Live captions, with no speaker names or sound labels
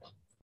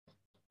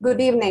Good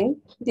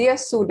evening, dear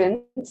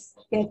students,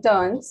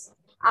 interns.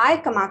 I,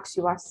 Kamakshi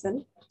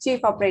Wason,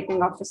 Chief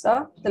Operating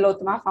Officer,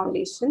 Tillotoma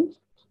Foundation,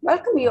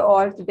 welcome you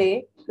all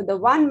today to the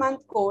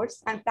one-month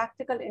course and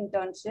practical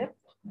internship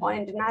on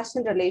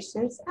international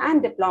relations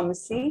and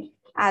diplomacy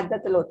at the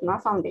Tillotoma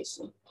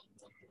Foundation.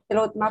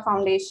 Tillotoma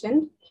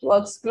Foundation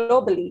works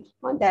globally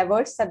on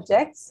diverse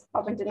subjects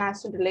of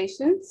international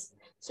relations,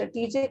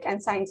 strategic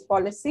and science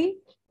policy,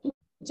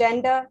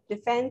 gender,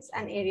 defense,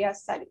 and area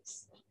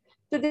studies.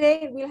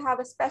 Today, we'll have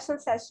a special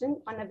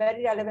session on a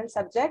very relevant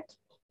subject,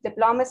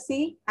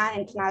 diplomacy and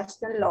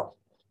international law.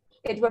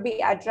 It will be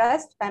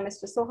addressed by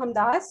Mr. Soham,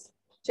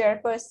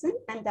 Chairperson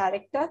and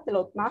Director,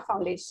 Tillotoma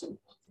Foundation.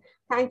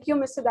 Thank you,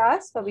 Mr.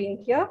 Das, for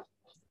being here.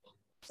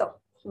 So,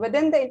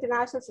 within the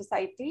international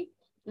society,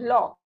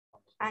 law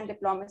and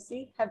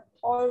diplomacy have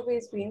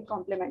always been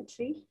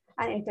complementary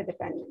and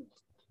interdependent.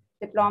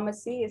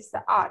 Diplomacy is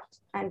the art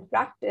and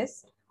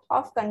practice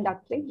of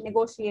conducting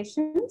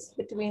negotiations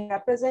between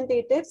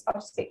representatives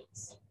of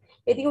states.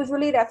 It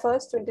usually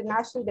refers to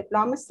international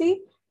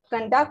diplomacy,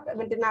 conduct of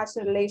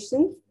international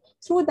relations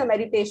through the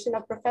meditation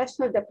of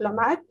professional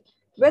diplomat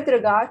with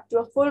regard to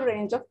a full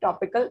range of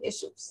topical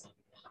issues.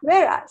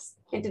 Whereas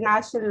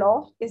international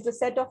law is the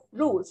set of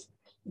rules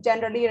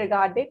generally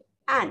regarded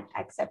and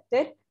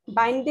accepted,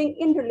 binding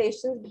in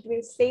relations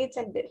between states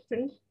and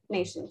different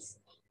nations.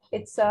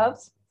 It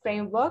serves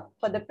framework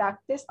for the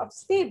practice of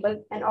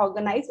stable and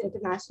organized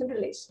international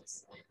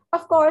relations.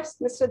 Of course,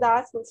 Mr.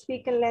 Das will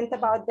speak in length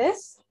about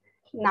this.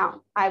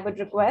 Now, I would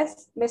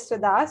request Mr.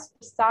 Das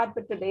to start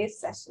with today's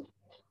session.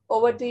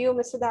 Over to you,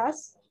 Mr.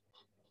 Das.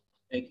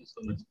 Thank you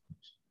so much.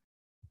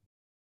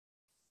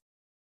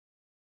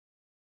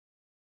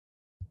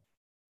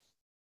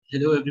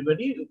 Hello,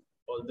 everybody,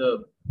 all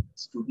the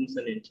students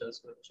and interns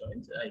who have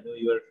joined. I know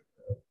you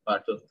are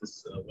part of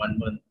this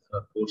one-month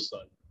course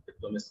on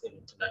diplomacy and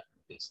international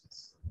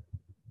relations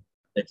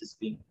that is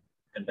being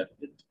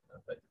conducted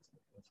by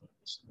the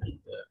Foundation, and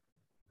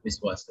Ms.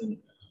 Wason,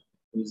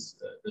 who is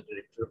the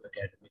Director of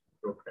Academic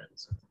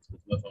Programs of the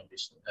Tillotoma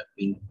Foundation, have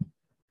been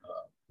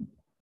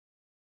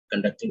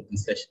conducting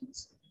these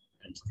sessions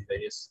and the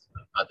various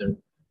other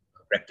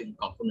practical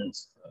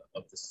components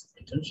of this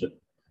internship.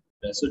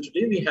 So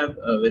today we have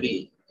a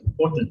very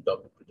important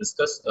topic to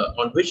discuss,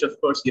 on which,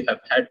 of course, you have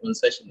had one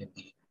session in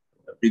the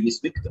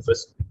previous week, the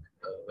first week,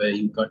 where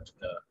you got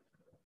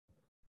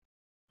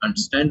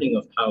understanding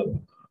of how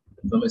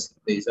diplomacy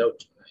plays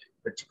out,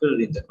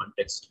 particularly in the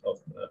context of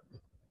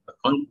a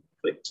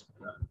conflict.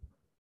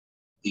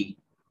 The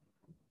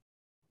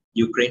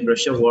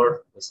Ukraine-Russia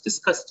war was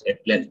discussed at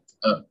length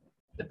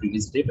the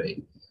previous day by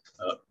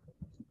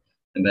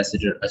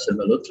Ambassador Achal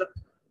Malhotra.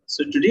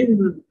 So today we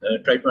will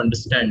try to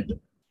understand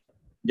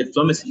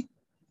diplomacy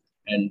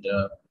and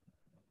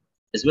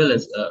as well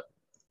as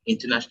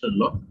international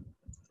law.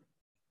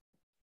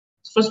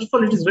 First of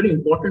all, it is very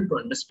important to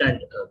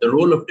understand the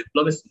role of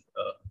diplomacy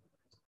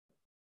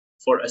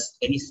for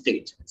any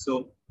state.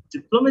 So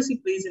diplomacy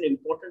plays an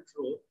important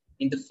role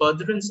in the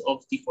furtherance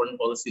of the foreign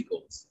policy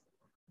goals.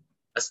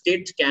 A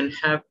state can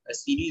have a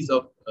series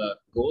of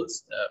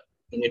goals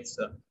in its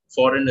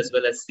foreign as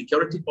well as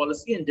security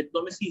policy, and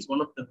diplomacy is one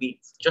of the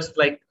means. Just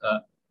like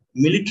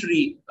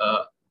military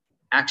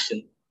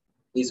action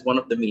is one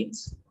of the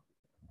means,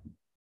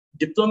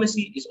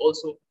 diplomacy is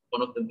also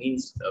one of the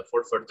means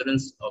for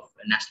furtherance of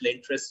national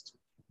interest,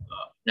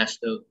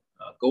 national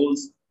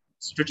goals,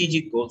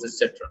 strategic goals,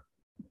 etc.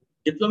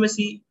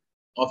 Diplomacy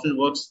often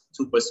works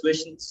through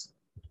persuasions,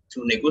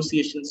 through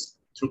negotiations,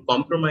 through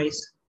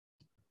compromise.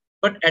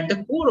 But at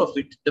the core of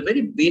it, the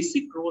very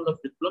basic role of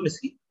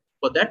diplomacy,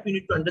 for that we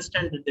need to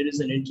understand that there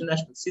is an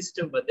international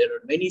system where there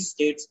are many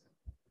states,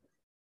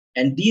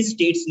 and these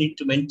states need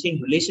to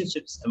maintain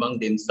relationships among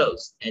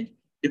themselves. And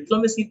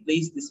diplomacy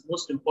plays this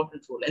most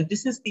important role. And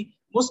this is the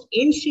most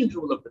ancient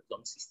role of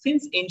diplomacy.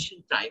 Since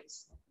ancient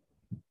times,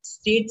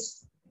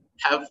 states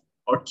have,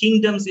 or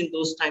kingdoms in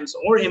those times,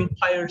 or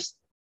empires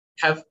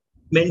have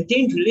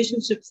maintained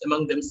relationships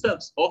among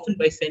themselves, often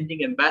by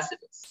sending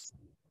ambassadors.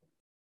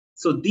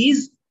 So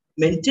these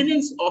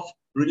maintenance of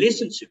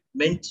relationship,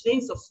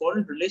 maintenance of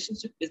foreign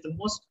relationship is the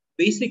most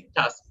basic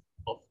task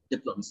of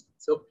diplomacy.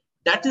 So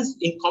that is,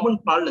 in common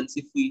parlance,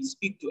 if we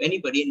speak to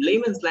anybody in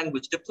layman's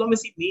language,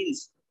 diplomacy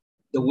means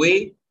the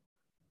way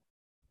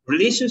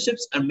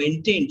relationships are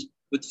maintained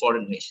with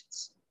foreign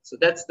nations. So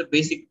that's the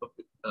basic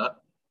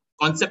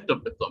concept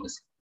of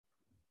diplomacy.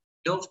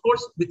 Now, of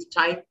course, with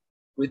time,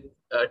 with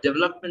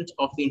development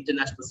of the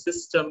international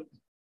system,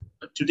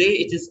 today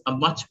it is a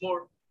much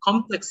more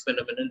complex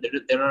phenomenon.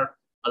 There are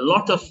a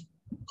lot of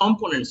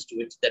components to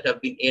it that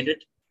have been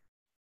added.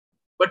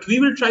 But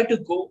we will try to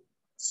go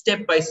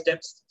step by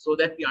step so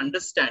that we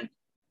understand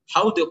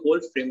how the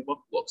whole framework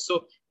works.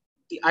 So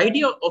the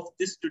idea of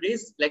this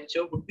today's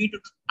lecture would be to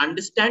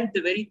understand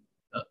the very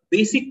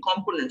basic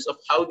components of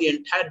how the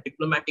entire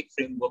diplomatic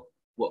framework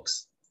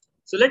works.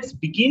 So let's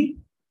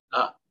begin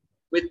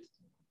with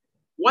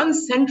one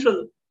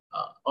central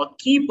or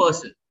key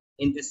person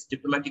in this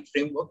diplomatic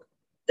framework,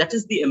 that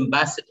is the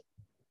ambassador.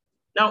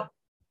 Now,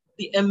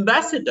 the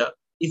ambassador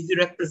is the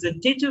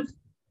representative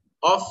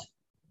of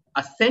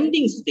a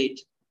sending state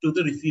to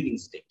the receiving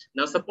state.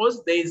 Now,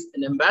 suppose there is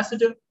an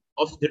ambassador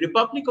of the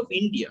Republic of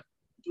India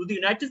to the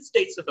United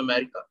States of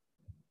America.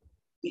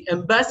 The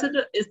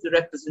ambassador is the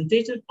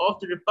representative of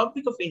the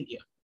Republic of India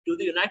to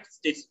the United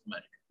States of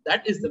America.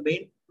 That is the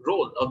main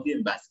role of the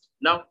ambassador.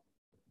 Now,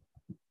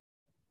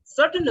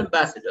 certain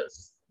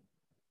ambassadors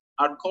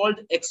are called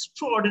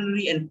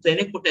extraordinary and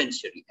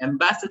plenipotentiary,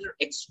 ambassador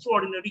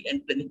extraordinary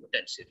and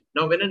plenipotentiary.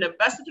 Now, when an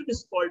ambassador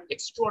is called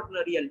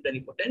extraordinary and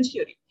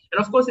plenipotentiary, and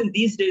of course, in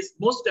these days,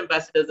 most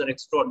ambassadors are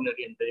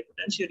extraordinary and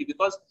plenipotentiary,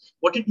 because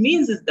what it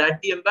means is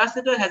that the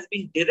ambassador has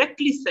been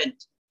directly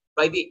sent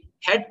by the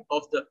head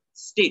of the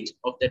state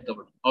of that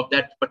government, of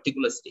that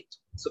particular state.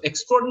 So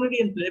extraordinary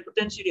and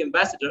plenipotentiary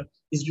ambassador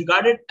is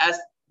regarded as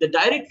the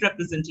direct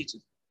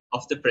representative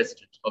of the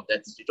president of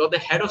that state, or the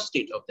head of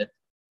state of that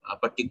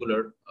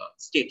particular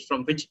state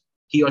from which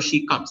he or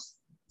she comes.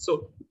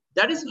 So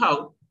that is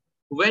how,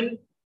 when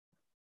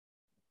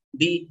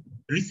the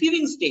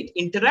receiving state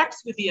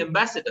interacts with the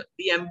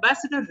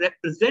ambassador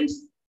represents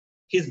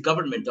his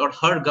government or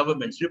her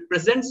government,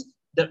 represents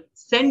the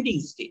sending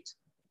state.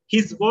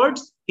 His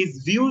words,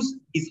 his views,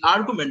 his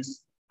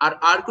arguments are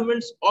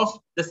arguments of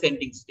the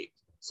sending state.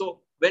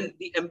 So when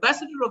the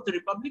ambassador of the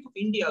Republic of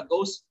India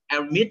goes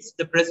and meets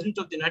the president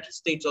of the United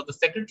States or the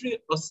secretary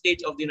of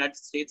state of the United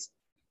States,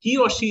 he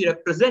or she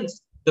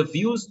represents the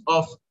views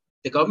of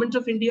the government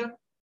of India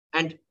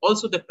and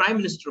also the Prime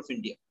Minister of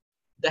India,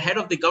 the head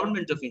of the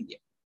government of India.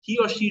 He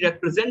or she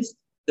represents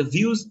the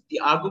views, the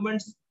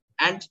arguments,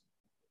 and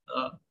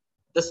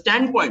the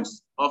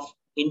standpoints of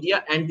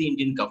India and the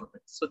Indian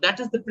government. So that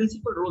is the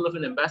principal role of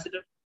an ambassador,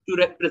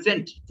 to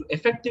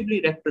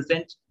effectively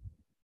represent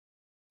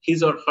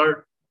his or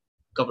her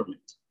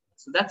government.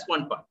 So that's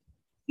one part.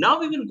 Now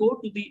we will go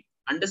to the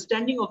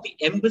understanding of the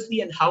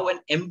embassy and how an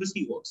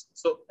embassy works.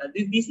 So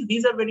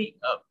these are very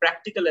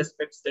practical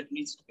aspects that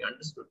needs to be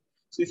understood.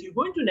 So if you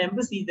go into an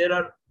embassy, there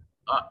are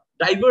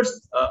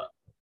diverse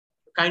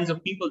kinds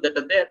of people that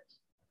are there.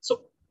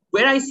 So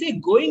when I say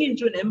going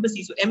into an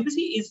embassy, so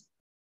embassy is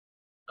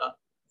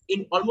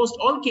in almost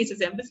all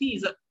cases,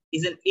 embassy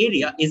is an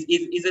area, is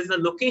a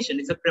location,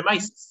 it's a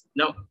premises.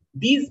 Now,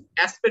 these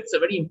aspects are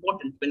very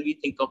important when we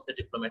think of the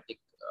diplomatic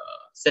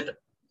setup.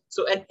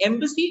 So an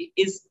embassy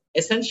is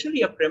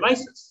essentially a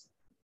premises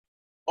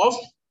of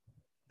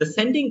the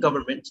sending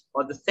government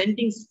or the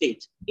sending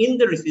state in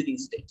the receiving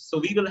state. So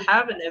we will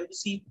have an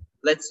embassy,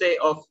 let's say,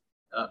 of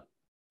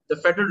the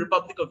Federal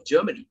Republic of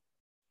Germany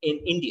in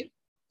India.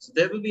 So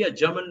there will be a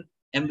German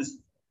embassy.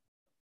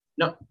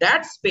 Now,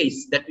 that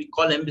space that we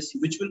call embassy,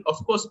 which will, of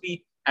course,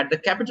 be at the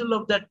capital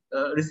of that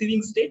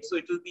receiving state. So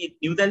it will be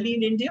New Delhi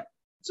in India.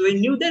 So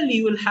in New Delhi,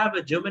 you will have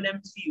a German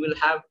embassy, you will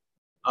have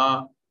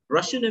a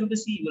Russian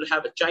embassy, you will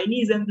have a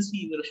Chinese embassy,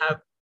 you will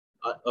have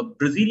a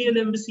Brazilian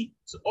embassy.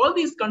 So all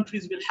these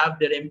countries will have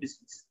their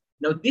embassies.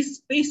 Now, this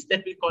space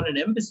that we call an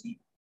embassy,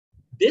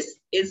 this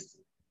is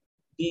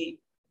the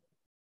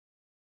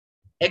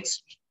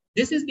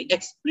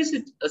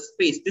explicit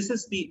space. This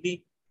is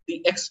the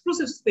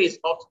exclusive space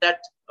of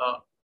that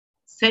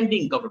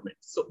sending government.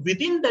 So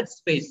within that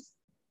space,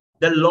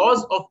 the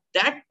laws of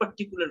that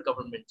particular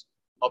government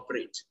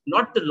operate,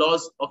 not the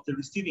laws of the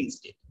receiving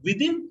state.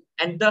 Within,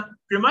 and the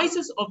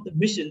premises of the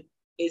mission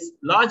is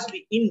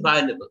largely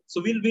inviolable.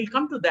 So we'll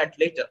come to that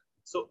later.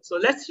 So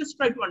let's just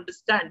try to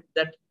understand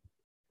that,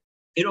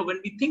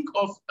 when we think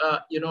of,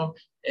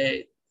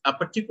 a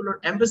particular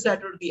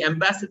ambassador, the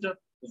ambassador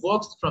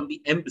works from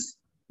the embassy.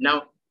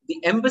 Now,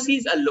 the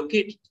embassies are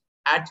located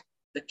at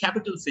the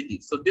capital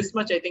cities. So this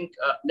much, I think,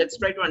 let's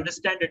try to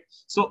understand it.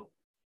 So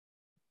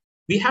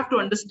we have to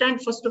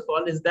understand, first of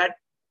all, is that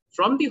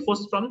from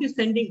the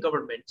sending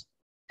government,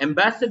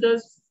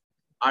 ambassadors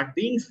are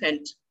being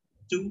sent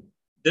to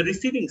the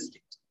receiving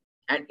state.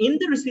 And in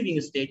the receiving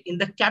state, in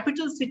the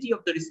capital city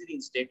of the receiving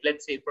state,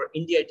 let's say for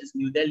India, it is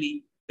New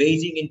Delhi,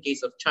 Beijing in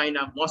case of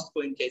China, Moscow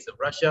in case of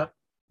Russia.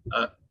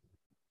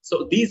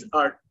 So these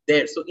are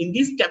there. So in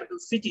these capital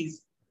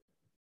cities,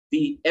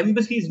 the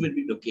embassies will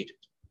be located.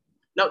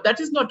 Now, that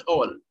is not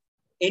all.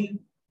 In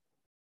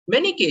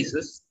many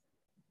cases,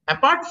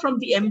 apart from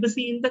the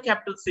embassy in the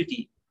capital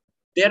city,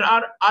 there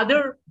are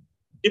other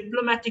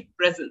diplomatic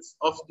presence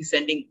of the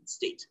sending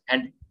state.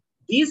 And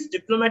these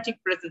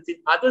diplomatic presence in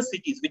other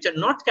cities, which are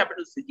not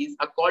capital cities,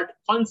 are called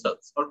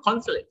consuls or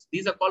consulates.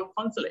 These are called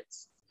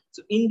consulates.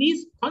 So in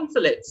these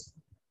consulates,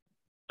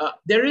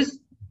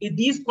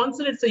 these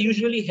consulates are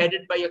usually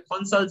headed by a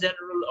consul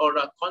general or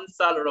a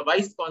consul or a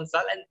vice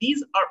consul, and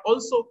these are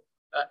also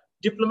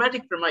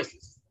diplomatic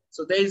premises.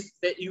 So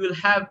you will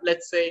have,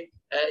 let's say,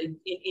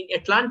 in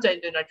Atlanta in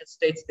the United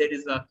States, there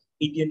is an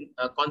Indian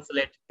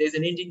consulate. There's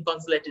an Indian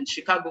consulate in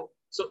Chicago.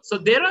 So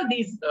there are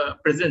these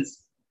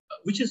presence,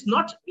 which is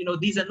not,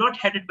 these are not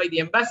headed by the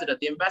ambassador.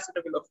 The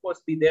ambassador will, of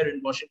course, be there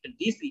in Washington,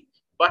 D.C.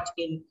 But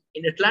in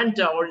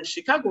Atlanta or in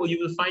Chicago, you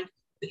will find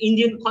the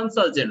Indian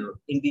consul general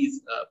in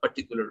these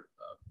particular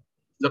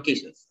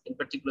locations, in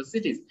particular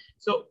cities.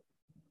 So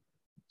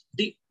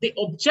the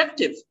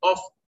objective of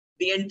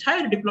the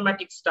entire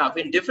diplomatic staff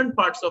in different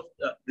parts of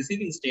the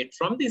receiving state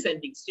from the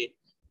sending state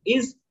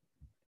is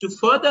to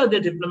further the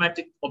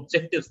diplomatic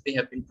objectives they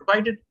have been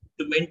provided,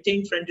 to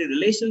maintain friendly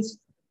relations,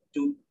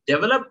 to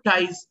develop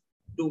ties,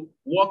 to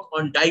work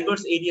on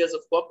diverse areas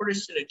of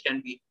cooperation. It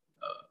can be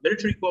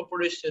military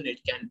cooperation, it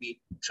can be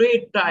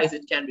trade ties,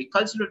 it can be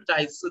cultural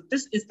ties. So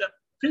this is the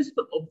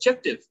principal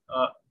objective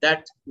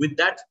that with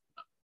that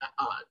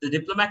the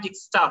diplomatic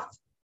staff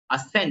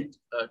are sent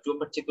to a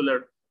particular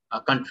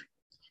country.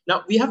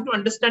 Now we have to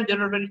understand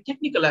there are very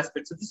technical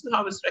aspects. So this is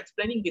how I was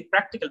explaining the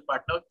practical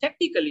part. Now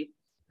technically,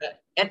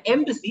 an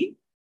embassy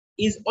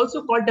is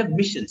also called a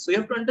mission. So you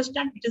have to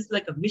understand it is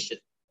like a mission.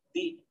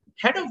 The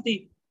head of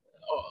the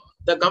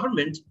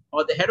government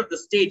or the head of the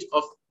state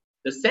of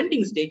the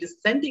sending state is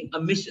sending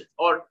a mission,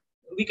 or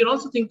we can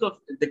also think of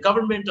the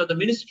government or the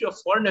Ministry of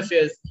Foreign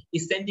Affairs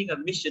is sending a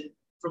mission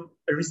from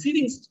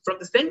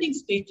the sending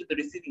state to the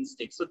receiving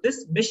state. So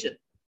this mission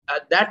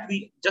that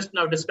we just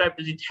now described,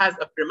 it has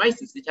a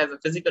premises, it has a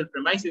physical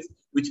premises,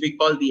 which we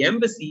call the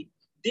embassy.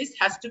 This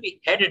has to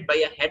be headed by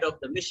a head of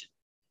the mission.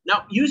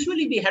 Now,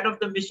 usually the head of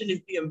the mission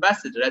is the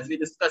ambassador. As we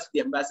discussed,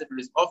 the ambassador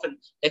is often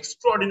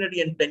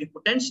extraordinary and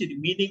plenipotentiary,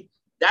 meaning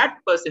that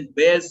person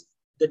bears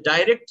the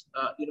direct,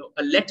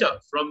 a letter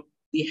from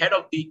the head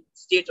of the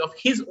state of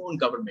his own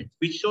government,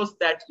 which shows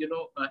that,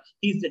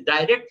 he's the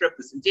direct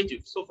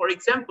representative. So, for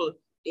example,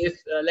 if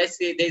let's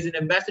say there's an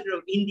ambassador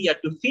of India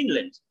to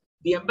Finland,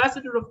 the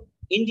ambassador of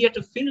India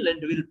to Finland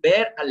will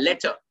bear a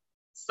letter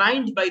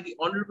signed by the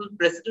Honorable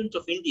President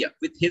of India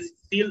with his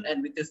seal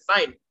and with his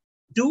sign,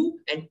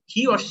 and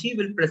he or she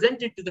will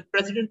present it to the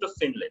President of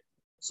Finland.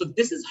 So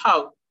this is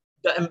how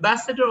the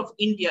ambassador of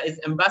India is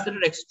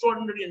ambassador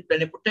extraordinary and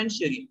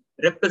plenipotentiary,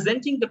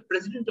 representing the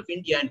President of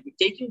India and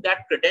taking that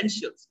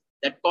credentials,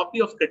 that copy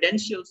of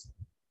credentials,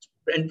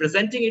 and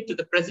presenting it to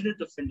the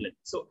President of Finland.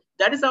 So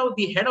that is how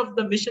the head of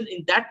the mission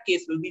in that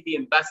case will be the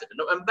ambassador.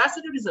 Now,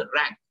 ambassador is a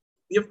rank.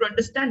 We have to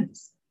understand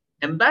this.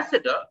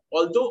 Ambassador,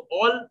 although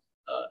all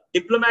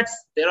diplomats,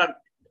 there are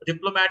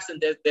diplomats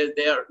and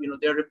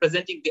they're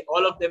representing,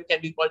 all of them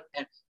can be called,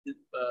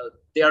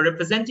 they are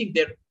representing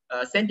their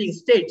sending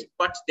state,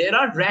 but there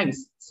are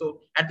ranks.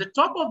 So at the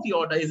top of the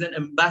order is an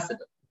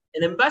ambassador.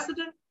 An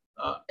ambassador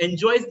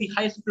enjoys the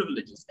highest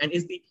privileges and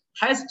is the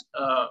highest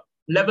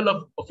level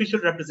of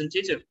official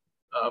representative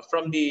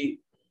from the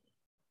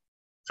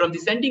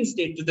sending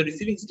state to the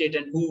receiving state,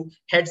 and who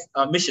heads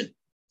a mission.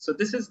 So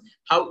this is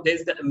how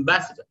there's the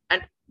ambassador.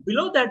 And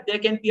below that, there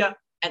can be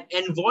an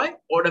envoy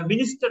or a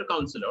minister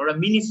counselor or a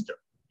minister,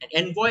 an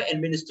envoy and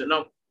minister.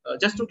 Now,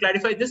 just to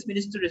clarify, this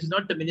minister is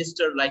not the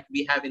minister like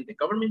we have in the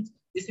government.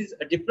 This is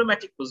a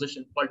diplomatic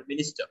position called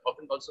minister,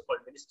 often also called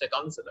minister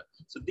counselor.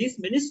 So this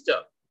minister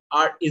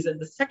is in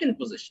the second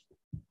position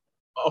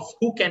of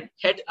who can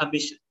head a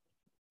mission.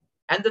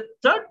 And the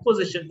third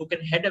position who can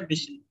head a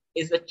mission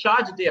is the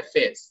charge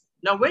d'affaires.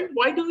 Now,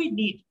 why do we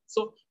need?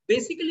 So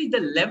basically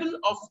the level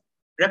of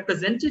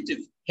representative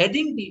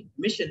heading the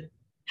mission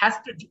has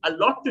a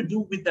lot to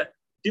do with the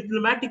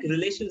diplomatic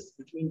relations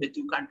between the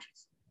two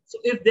countries. So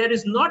if there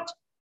is not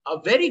a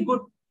very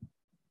good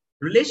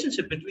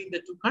relationship between the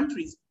two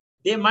countries,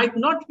 there might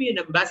not be an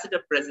ambassador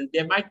present,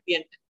 there might be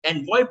an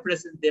envoy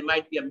present, there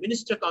might be a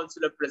minister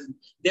counselor present,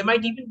 there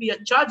might even be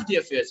a charge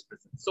d'affaires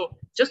present. So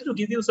just to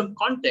give you some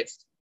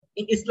context,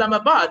 in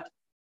Islamabad,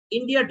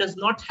 India does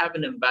not have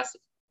an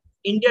ambassador.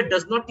 India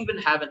does not even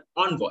have an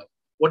envoy.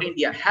 What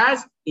India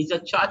has is a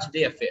charge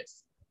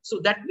d'affaires. So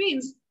that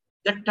means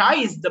the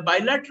ties, the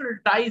bilateral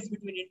ties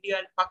between India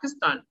and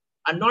Pakistan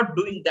are not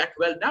doing that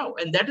well now.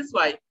 And that is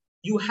why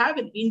you have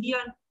an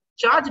Indian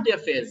charge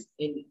d'affaires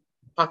in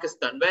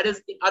Pakistan,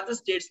 whereas in other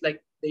states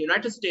like the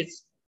United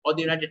States or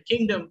the United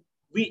Kingdom,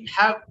 we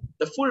have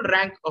the full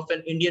rank of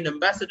an Indian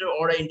ambassador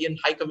or an Indian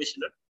high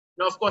commissioner.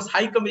 Now, of course,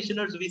 high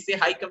commissioners, we say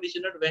high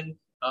commissioner when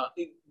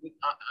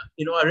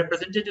a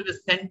representative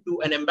is sent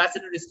to, an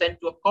ambassador is sent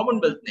to a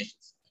Commonwealth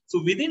nations.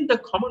 So within the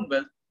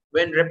Commonwealth,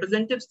 when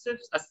representatives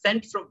are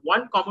sent from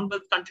one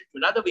Commonwealth country to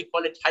another, we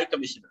call it high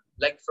commissioner.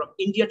 Like from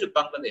India to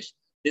Bangladesh,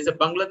 there's a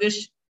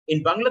Bangladesh.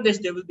 In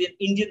Bangladesh, there will be an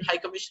Indian high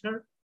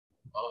commissioner.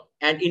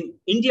 And in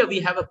India, we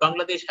have a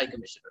Bangladesh high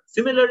commissioner.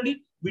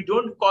 Similarly, we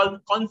don't call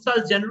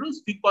consuls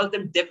generals, we call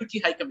them deputy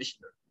high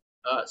commissioner.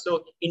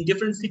 So in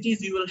different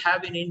cities you will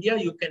have in India,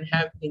 you can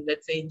have in,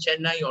 let's say in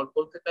Chennai or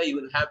Kolkata, you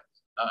will have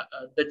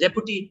the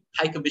deputy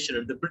high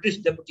commissioner, the British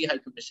deputy high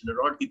commissioner,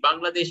 or the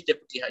Bangladesh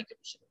deputy high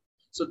commissioner.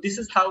 So this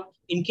is how,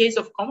 in case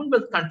of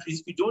Commonwealth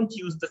countries, we don't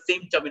use the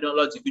same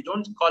terminology. We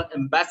don't call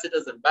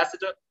ambassadors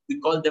ambassador, we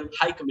call them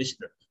high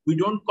commissioner. We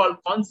don't call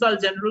consul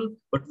general,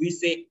 but we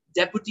say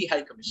deputy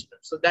high commissioner.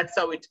 So that's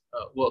how it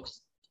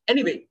works.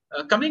 Anyway,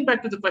 coming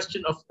back to the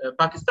question of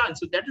Pakistan.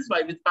 So that is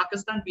why with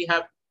Pakistan, we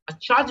have a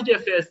charge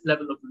d'affaires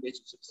level of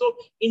relationship. So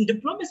in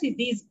diplomacy,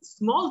 these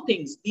small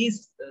things,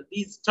 these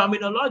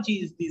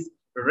terminologies, these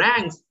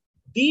ranks,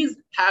 these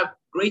have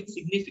great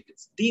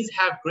significance. These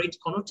have great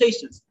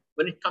connotations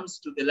when it comes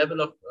to the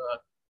level of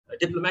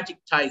diplomatic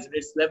ties,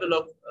 its level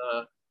of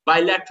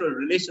bilateral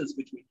relations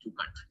between two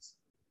countries.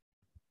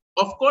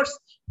 Of course,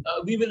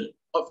 we will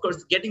of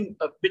course, getting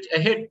a bit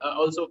ahead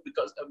also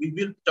because we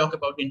will talk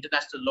about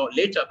international law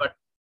later. But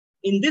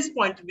in this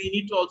point, we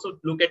need to also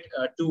look at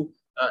two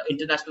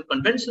international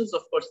conventions.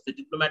 Of course, the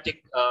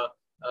diplomatic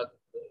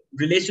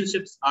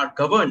relationships are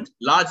governed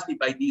largely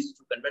by these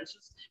two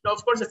conventions. Now,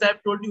 of course, as I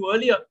have told you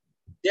earlier,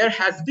 there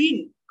has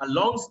been a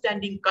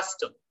long-standing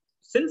custom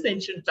since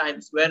ancient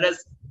times,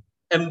 whereas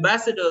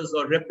ambassadors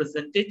or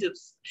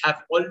representatives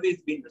have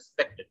always been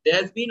respected. There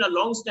has been a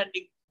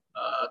long-standing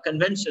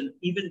convention,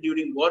 even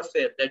during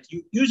warfare, that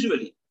you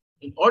usually,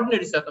 in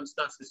ordinary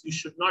circumstances, you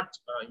should not,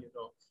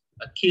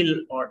 kill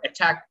or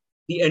attack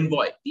the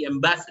envoy, the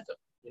ambassador,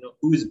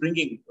 who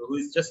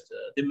is just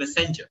the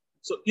messenger.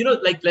 So,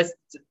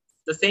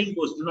 the saying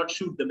goes, do not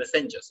shoot the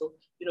messenger. So,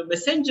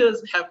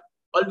 messengers have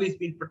always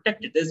been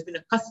protected. There's been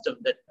a custom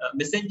that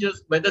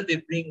messengers, whether they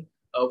bring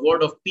a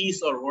word of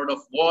peace or word of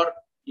war,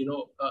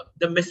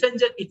 the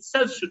messenger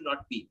itself should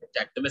not be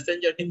attacked. The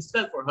messenger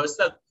himself or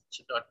herself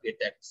should not be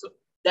attacked. So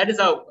that is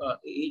how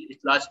it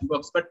largely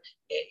works. But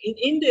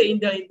in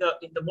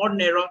the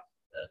modern era,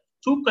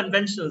 two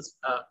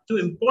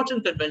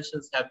important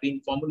conventions have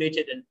been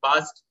formulated and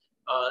passed.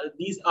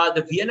 These are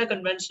the Vienna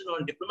Convention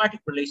on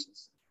Diplomatic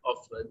Relations of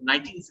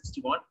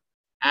 1961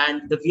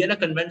 and the Vienna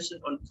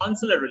Convention on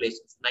Consular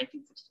Relations,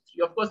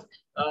 1963. Of course,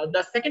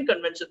 the second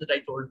convention that I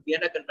told,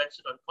 Vienna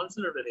Convention on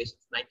Consular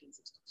Relations,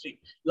 1963,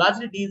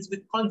 largely deals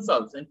with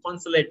consuls and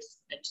consulates,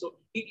 and so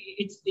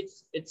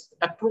its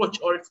approach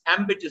or its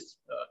ambit is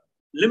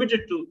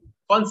limited to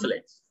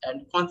consulates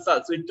and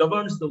consuls. So it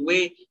governs the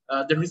way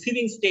the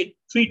receiving state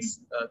treats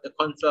the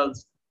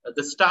consuls,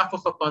 the staff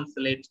of a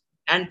consulate,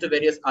 and the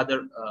various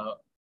other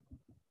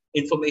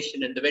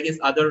information and the various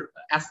other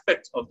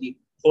aspects of the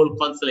whole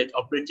consulate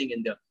operating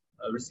in the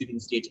receiving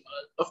state.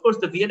 Of course,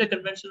 the Vienna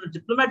Convention on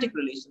Diplomatic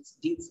Relations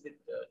deals with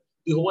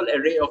the whole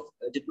array of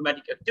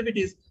diplomatic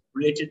activities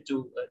related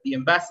to the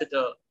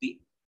ambassador, the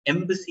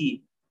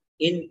embassy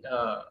in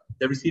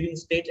the receiving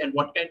state, and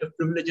what kind of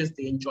privileges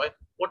they enjoy,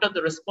 what are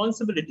the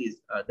responsibilities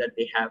that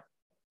they have.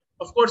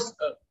 Of course,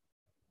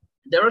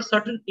 there are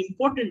certain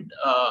important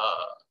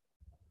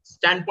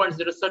standpoints,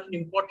 there are certain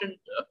important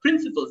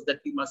principles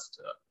that we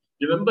must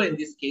remember in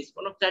this case.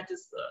 One of that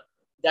is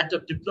that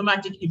of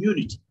diplomatic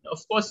immunity.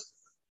 Of course,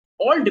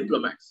 all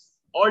diplomats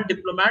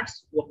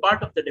who are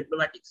part of the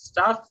diplomatic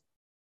staff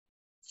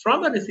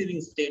from a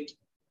receiving state,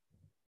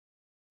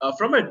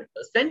 from a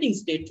sending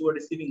state to a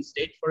receiving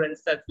state, for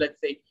instance, let's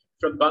say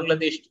from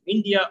Bangladesh to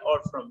India,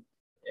 or from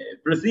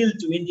Brazil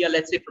to India,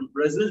 let's say from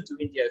Brazil to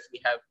India, if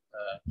we have,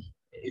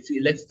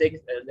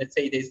 let's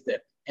say there's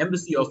the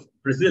embassy of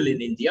Brazil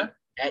in India,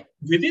 and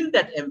within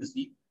that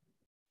embassy,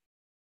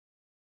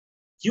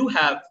 you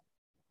have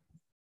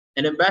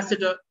an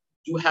ambassador,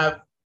 you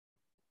have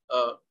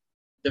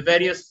the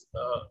various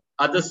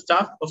other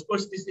staff. Of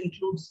course, this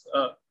includes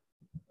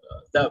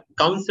the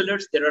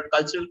counselors. There are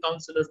cultural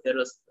counselors. There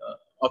is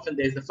often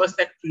there's the first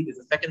secretary, there's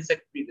a second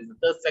secretary, there's a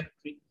third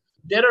secretary.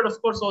 There are, of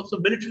course, also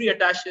military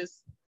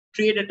attaches,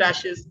 trade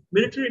attaches.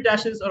 Military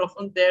attaches are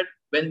often there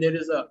when there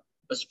is a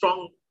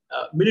strong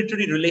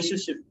military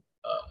relationship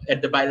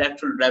at the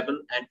bilateral level,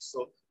 and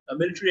so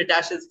military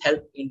attaches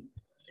help in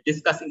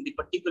discussing the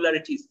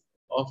particularities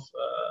of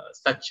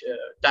such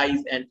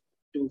ties and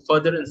to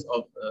furtherance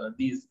of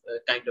these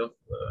kind of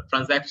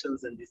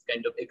transactions and these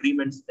kind of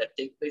agreements that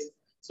take place.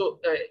 So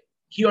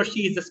he or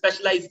she is a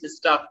specialized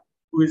staff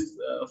who is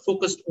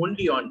focused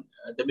only on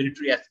the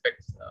military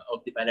aspects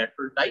of the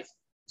bilateral ties.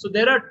 So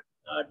there are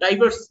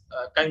diverse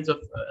kinds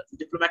of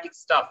diplomatic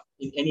staff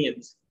in any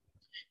embassy.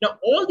 Now,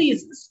 all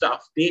these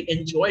staff, they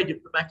enjoy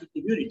diplomatic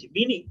immunity,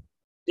 meaning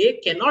they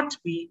cannot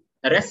be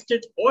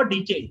arrested or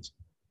detained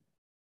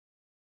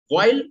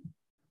while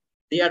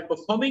they are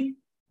performing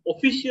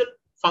official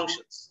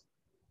functions.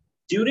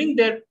 During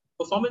their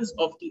performance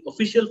of the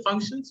official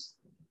functions,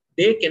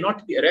 they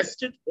cannot be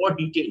arrested or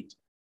detained.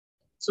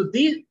 So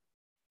they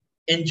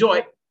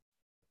enjoy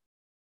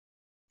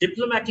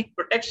diplomatic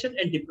protection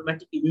and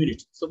diplomatic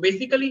immunity. So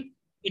basically,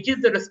 it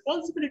is the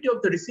responsibility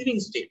of the receiving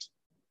state,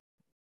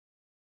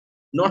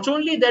 not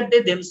only that they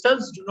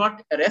themselves do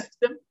not arrest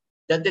them,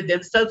 that they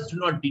themselves do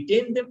not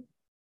detain them,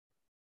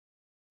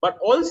 but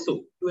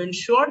also to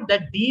ensure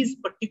that these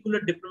particular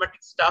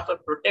diplomatic staff are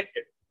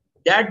protected,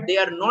 that they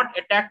are not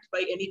attacked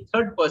by any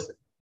third person.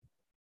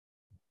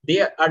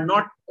 They are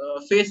not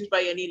faced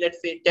by any,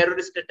 let's say,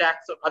 terrorist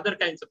attacks or other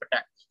kinds of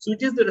attacks. So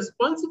it is the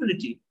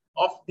responsibility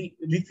of the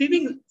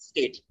receiving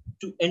state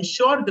to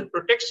ensure the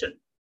protection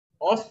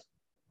of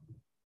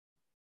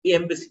the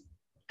embassy,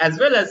 as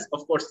well as,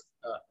 of course,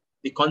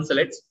 the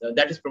consulates.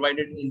 That is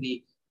provided in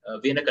the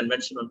Vienna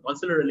Convention on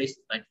Consular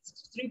Relations,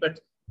 1963. But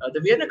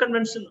the Vienna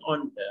Convention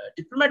on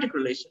Diplomatic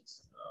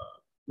Relations,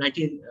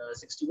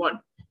 1961.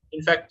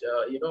 In fact,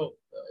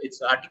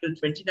 it's Article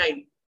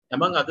 29,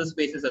 among other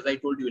spaces, as I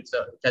told you, it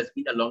has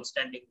been a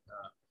long-standing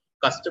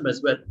custom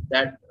as well,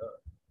 that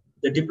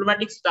the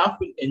diplomatic staff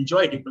will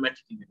enjoy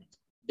diplomatic immunity.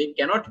 They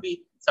cannot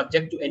be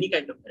subject to any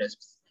kind of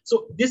arrests.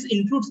 So this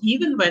includes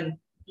even when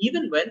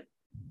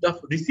the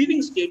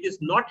receiving state is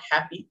not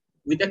happy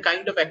with the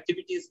kind of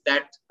activities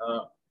that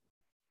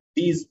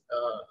these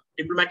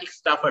diplomatic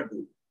staff are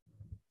doing.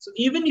 So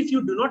even if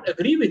you do not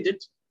agree with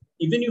it,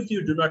 even if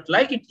you do not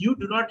like it, you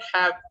do not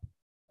have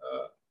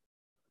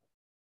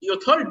the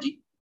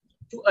authority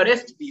to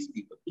arrest these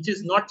people, which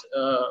is not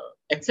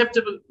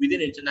acceptable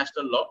within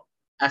international law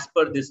as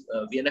per this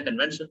Vienna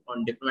Convention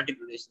on Diplomatic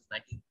Relations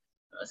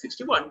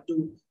 1961,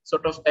 to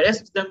sort of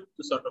arrest them,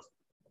 to sort of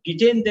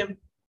detain them,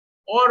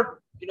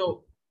 or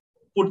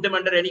put them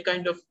under any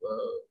kind of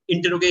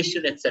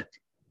interrogation, etc.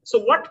 So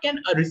what can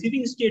a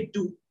receiving state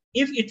do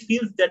if it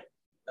feels that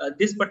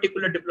this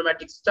particular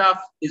diplomatic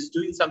staff is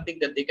doing something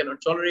that they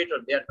cannot tolerate, or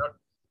they are not?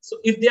 So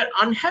if they are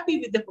unhappy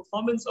with the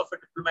performance of a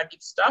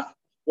diplomatic staff,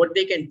 what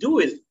they can do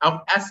is,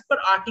 as per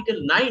Article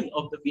 9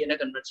 of the Vienna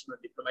Convention on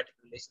Diplomatic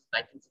Relations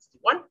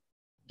 1961,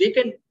 they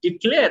can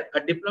declare a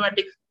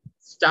diplomatic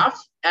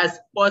staff as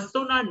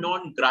persona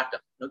non grata.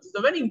 Now, this is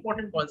a very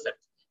important concept.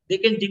 They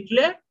can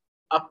declare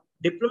a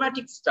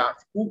diplomatic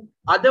staff who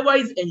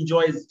otherwise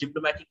enjoys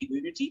diplomatic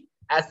immunity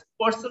as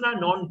persona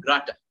non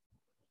grata.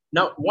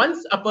 Now,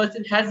 once a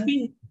person has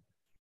been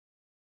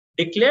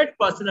declared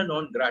persona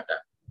non grata,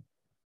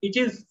 it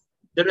is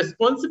the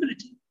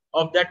responsibility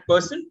of that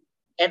person,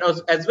 and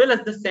as well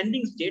as the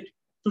sending state,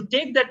 to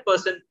take that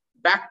person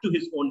back to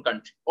his own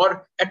country,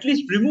 or at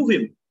least remove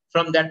him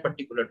from that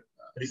particular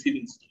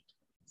receiving state.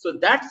 So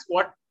that's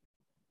what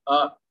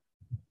a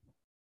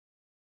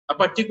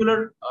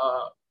particular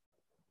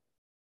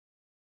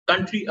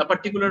country,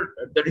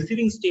 the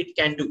receiving state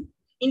can do.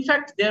 In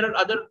fact, there are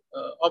other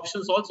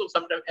options also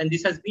sometimes, and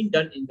this has been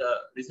done in the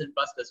recent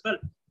past as well,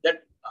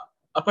 that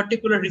a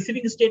particular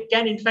receiving state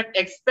can in fact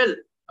expel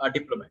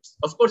diplomats.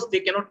 Of course, they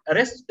cannot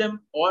arrest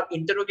them or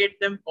interrogate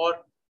them or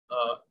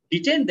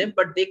detain them,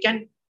 but they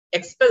can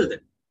expel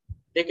them.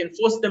 They can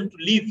force them to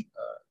leave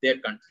their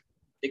country.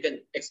 They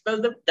can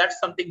expel them. That's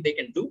something they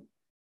can do.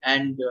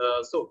 And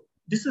so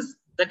this is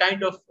the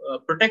kind of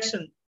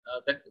protection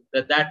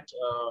that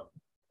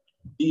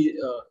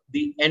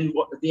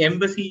the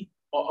embassy,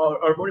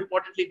 or more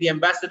importantly, the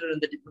ambassador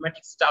and the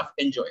diplomatic staff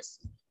enjoys.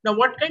 Now,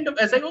 what kind of,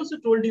 as I also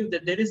told you,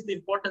 that there is the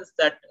importance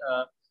that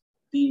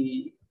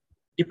the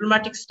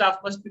diplomatic staff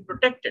must be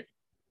protected.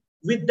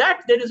 With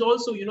that, there is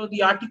also,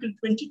 the Article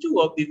 22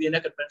 of the Vienna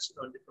Convention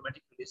on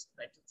Diplomatic Relations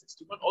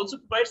 1961 also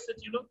provides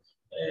that,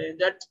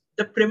 that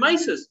the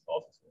premises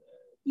of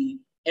the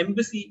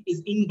embassy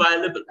is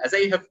inviolable. As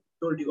I have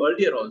told you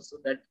earlier also,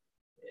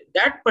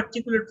 that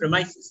particular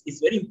premises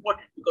is very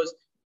important, because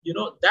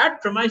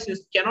that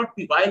premises cannot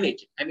be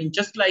violated. I mean,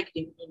 just like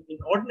in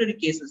ordinary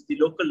cases, the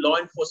local law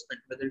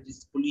enforcement, whether it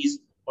is police,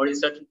 or in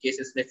certain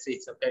cases, let's say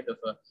some kind of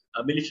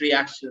a military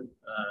action,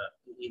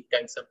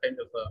 some kind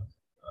of a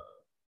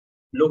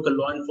local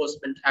law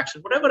enforcement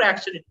action, whatever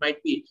action it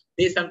might be,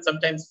 they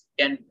sometimes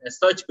can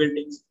search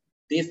buildings.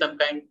 They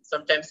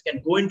sometimes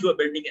can go into a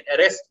building and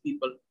arrest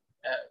people,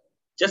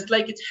 just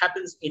like it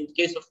happens in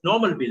case of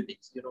normal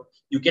buildings.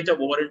 You get a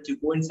warrant, you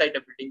go inside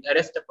a building,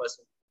 arrest a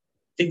person,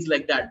 things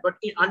like that. But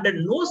under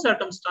no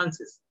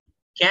circumstances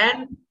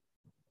can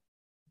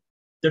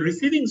the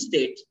receiving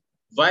state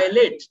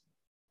violate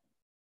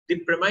the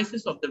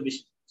premises of the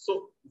mission.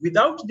 So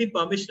without the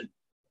permission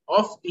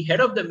of the head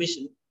of the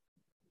mission,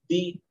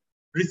 the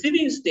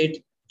receiving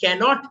state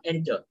cannot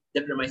enter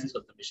the premises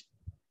of the mission.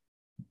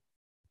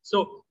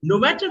 So no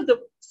matter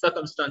the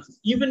circumstances,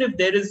 even if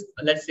there is,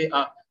 let's say,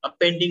 a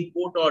pending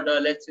court order,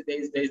 let's say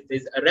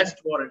there's arrest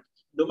warrant,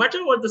 no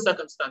matter what the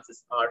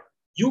circumstances are,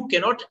 you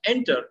cannot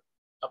enter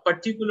a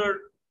particular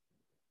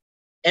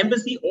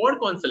embassy or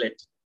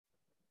consulate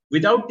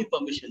without the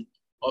permission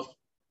of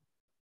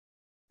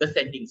the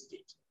sending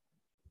state.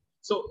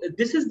 So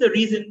this is the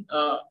reason,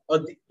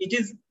 it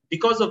is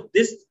because of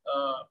this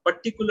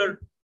particular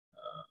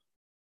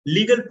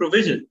legal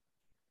provision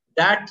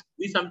that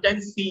we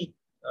sometimes see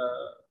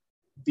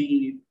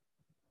the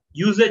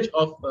usage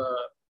of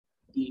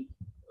the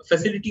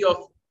facility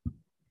of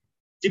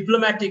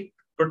diplomatic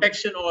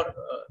protection, or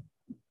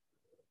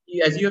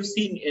as you have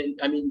seen,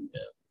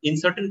 in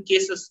certain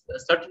cases,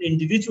 certain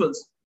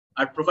individuals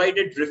are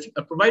provided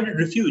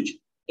refuge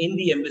in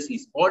the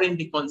embassies or in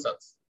the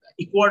consuls.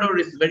 Ecuador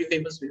is very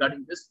famous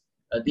regarding this.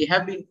 They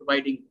have been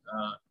providing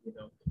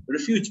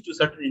refuge to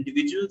certain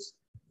individuals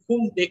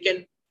whom they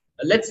can,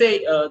 let's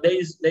say there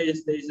is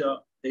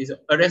an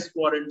arrest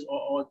warrant,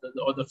 or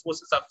the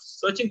forces are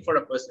searching for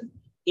a person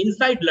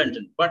inside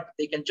London, but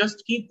they can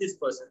just keep this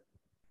person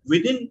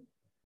within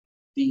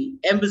the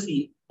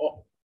embassy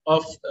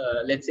of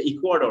let's say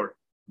Ecuador,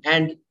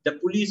 and the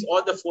police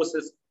or the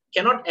forces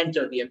cannot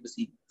enter the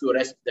embassy to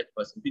arrest that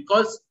person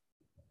because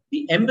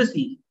the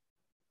embassy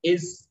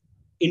is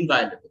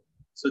inviolable.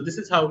 So this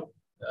is how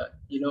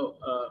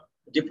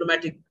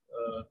diplomatic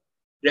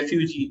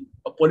refugee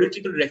or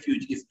political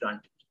refuge is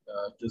granted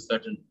to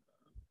certain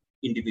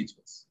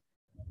individuals.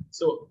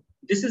 So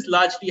this is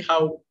largely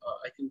how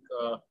I think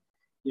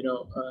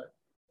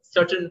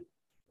certain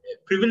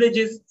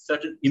privileges,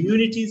 certain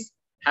immunities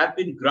have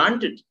been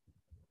granted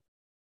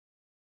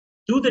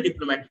to the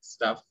diplomatic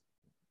staff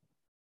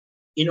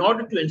in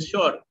order to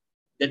ensure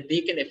that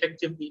they can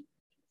effectively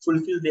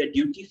fulfill their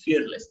duty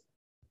fearlessly.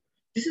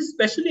 This is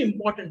especially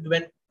important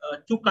when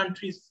two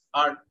countries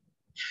are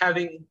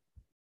having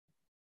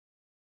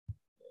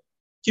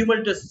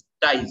tumultuous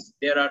ties.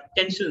 There are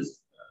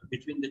tensions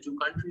between the two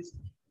countries.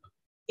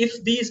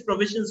 If these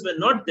provisions were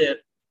not there,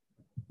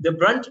 the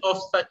brunt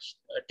of such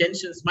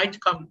tensions might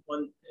come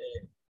on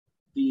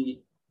the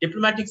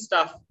diplomatic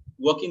staff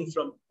working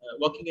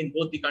in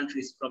both the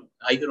countries from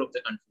either of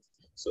the countries.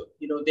 So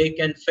they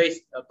can face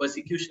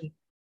persecution,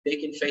 they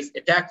can face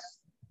attacks,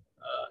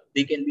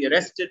 they can be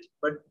arrested.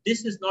 But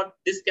this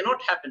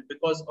cannot happen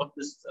because of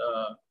this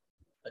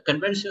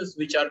conventions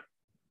which are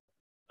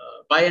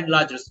by and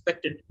large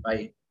respected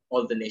by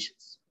all the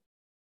nations.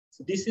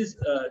 So this is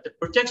the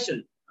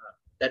protection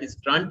that is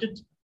granted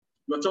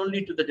not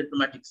only to the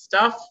diplomatic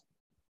staff,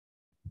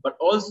 but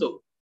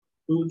also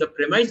to the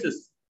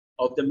premises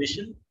of the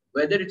mission,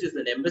 whether it is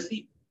an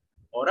embassy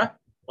or a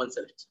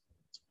consulate.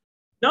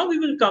 Now we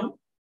will come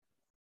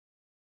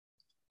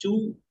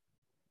to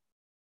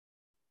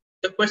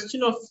the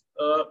question of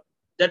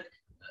that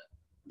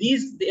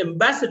the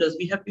ambassadors,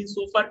 we have been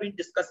so far been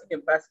discussing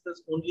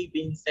ambassadors only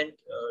being sent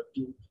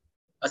to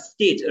a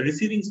state, a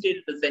receiving state,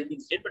 a sending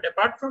state. But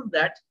apart from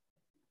that,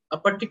 a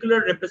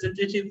particular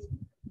representative,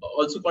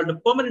 also called a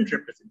permanent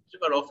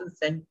representative, are often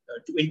sent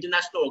to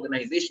international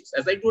organizations.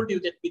 As I told you,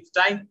 that with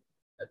time,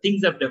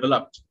 things have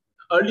developed.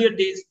 Earlier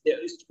days, there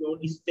used to be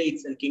only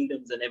states and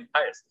kingdoms and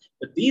empires.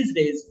 But these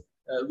days,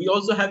 we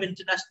also have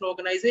international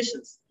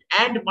organizations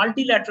and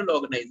multilateral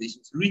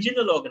organizations,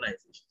 regional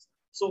organizations.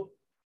 So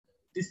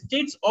the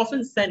states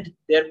often send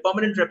their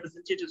permanent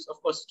representatives,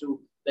 of course, to,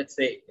 let's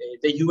say,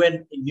 the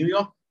UN in New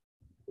York,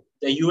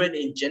 the UN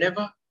in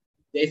Geneva.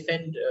 They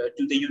send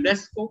to the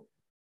UNESCO.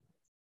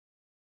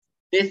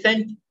 They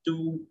send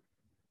to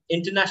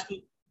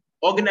international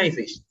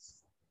organizations,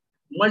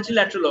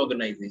 multilateral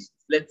organizations.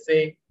 Let's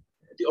say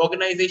the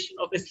Organization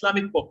of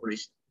Islamic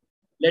Cooperation.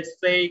 Let's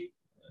say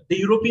the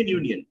European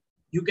Union.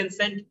 You can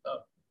send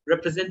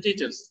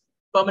representatives,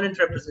 permanent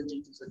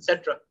representatives,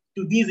 etc.,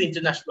 to these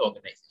international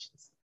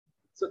organizations.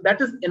 So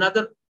that is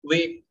another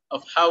way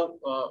of how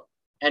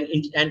an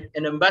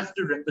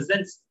ambassador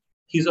represents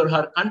his or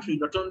her country,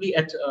 not only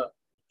at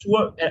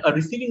a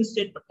receiving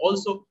state, but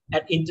also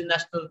at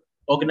international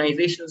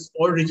organizations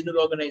or regional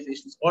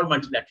organizations or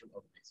multilateral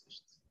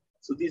organizations.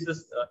 So this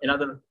is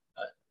another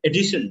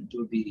addition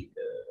to the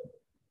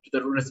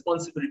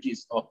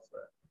responsibilities of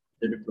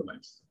the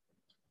diplomats.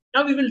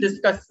 Now we will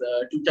discuss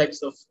two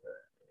types of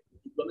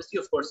diplomacy.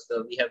 Of course,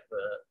 we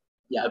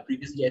have,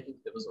 previously I think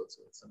there was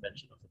also some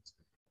mention of it.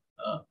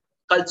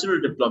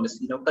 Cultural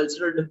diplomacy. Now,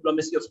 cultural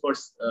diplomacy, of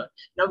course,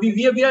 now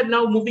we are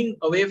now moving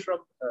away from,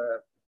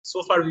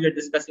 so far we were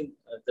discussing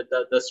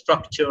the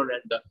structure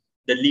and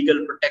the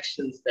legal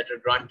protections that are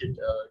granted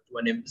to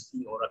an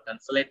embassy or a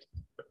consulate.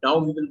 But now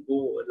we will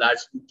go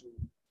largely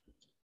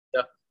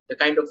to the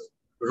kind of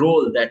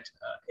role that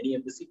any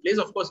embassy plays.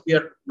 Of course, we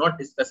are not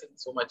discussing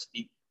so much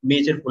the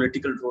major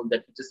political role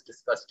that we just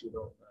discussed,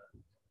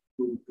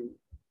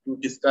 to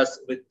discuss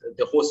with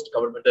the host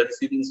government, the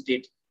receiving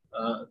state,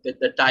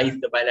 the ties,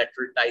 the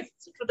bilateral ties,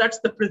 etc. That's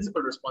the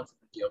principal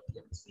responsibility of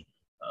the embassy,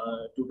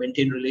 to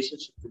maintain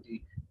relationship with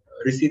the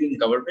receiving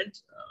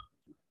government,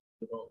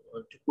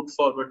 to put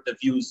forward the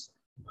views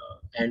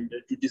and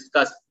to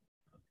discuss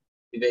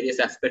the various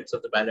aspects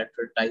of the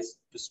bilateral ties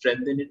to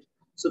strengthen it.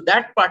 So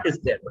that part is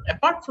there. But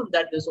apart from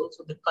that, there's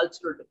also the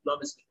cultural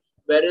diplomacy,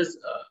 whereas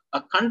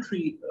a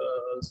country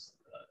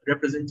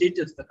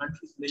representatives, the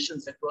country's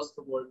missions across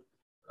the world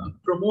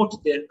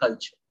promote their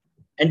culture.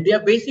 And they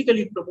are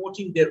basically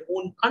promoting their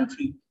own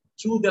country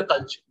through the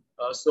culture.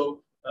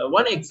 So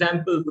one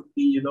example would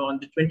be, on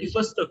the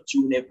 21st of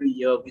June every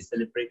year, we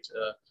celebrate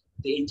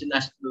the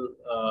International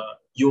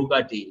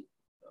Yoga Day.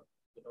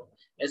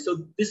 And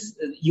so this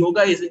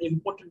yoga is an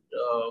important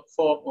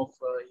form of,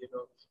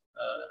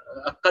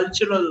 a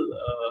cultural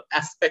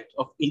aspect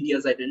of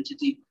India's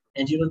identity.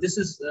 And, this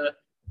is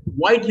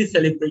widely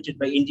celebrated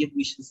by Indian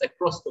missions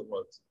across the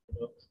world.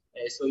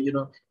 So,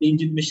 the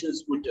Indian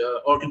missions would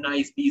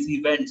organize these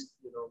events,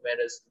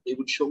 whereas they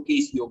would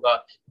showcase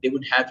yoga, they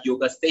would have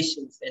yoga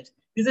sessions. And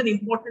this is an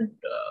important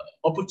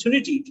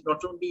opportunity to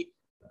not only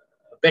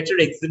better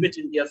exhibit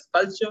India's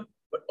culture,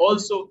 but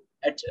also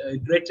at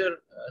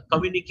greater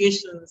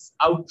communications,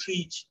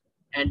 outreach,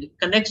 and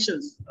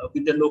connections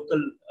with the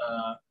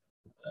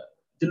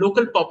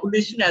local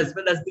population as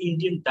well as the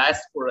Indian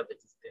diaspora that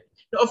is there.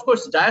 Now, of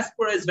course,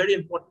 diaspora is very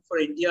important for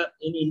India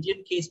in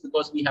Indian case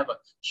because we have a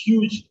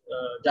huge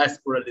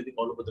diaspora living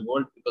all over the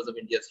world because of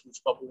India's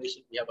huge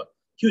population. We have a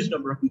huge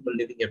number of people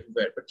living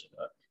everywhere. But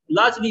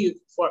largely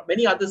for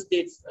many other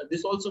states,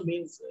 this also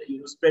means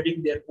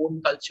spreading their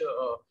own culture,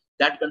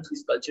 that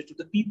country's culture to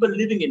the people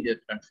living in their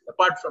country,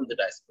 apart from the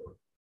diaspora.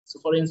 So,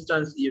 for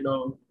instance,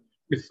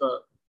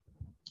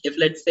 if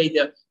let's say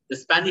the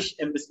Spanish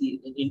embassy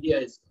in India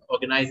is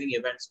organizing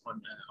events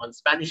on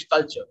Spanish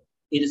culture,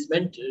 it is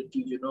meant to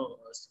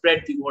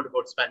spread the word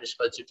about Spanish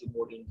culture to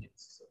more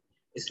Indians. So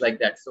it's like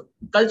that. So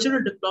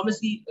cultural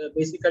diplomacy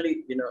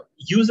basically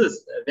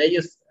uses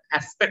various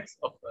aspects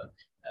of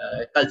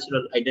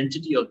cultural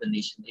identity of the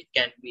nation. It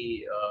can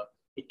be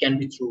It can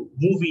be through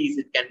movies.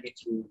 It can be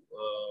through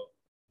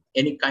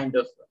any kind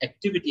of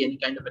activity,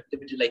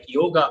 like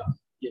yoga,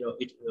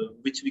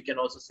 which we can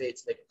also say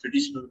it's like a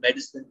traditional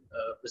medicine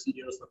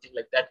procedure or something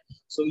like that.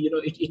 So,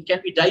 it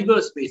can be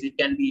diverse ways. It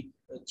can be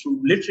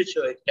through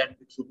literature. It can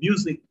be through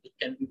music. It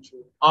can be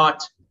through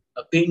art,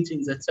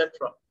 paintings, etc.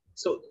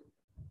 So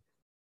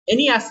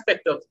any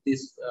aspect of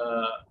this,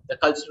 the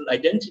cultural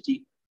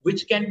identity,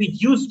 which can be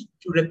used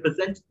to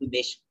represent the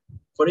nation.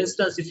 For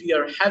instance, if we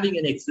are having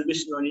an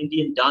exhibition on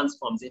Indian dance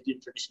forms, Indian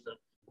traditional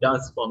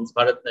dance forms,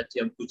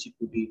 Bharatanatyam,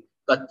 Kuchipudi,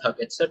 Kathak,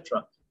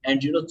 etc.,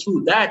 and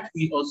through that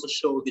we also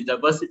show the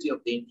diversity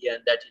of the India,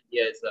 and that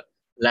India is a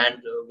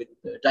land with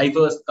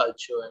diverse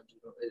culture and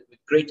with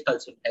great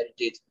cultural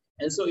heritage.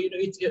 And so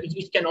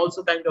it can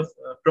also kind of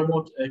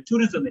promote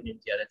tourism in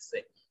India, let's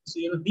say. So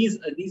these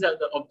are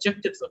the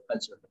objectives of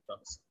cultural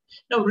diplomacy.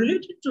 Now,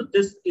 related to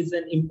this is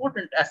an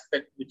important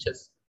aspect which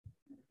has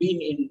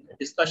been in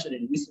discussion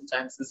in recent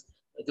times, is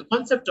the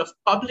concept of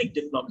public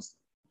diplomacy.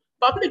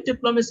 Public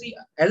diplomacy,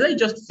 as I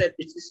just said,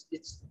 it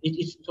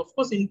of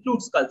course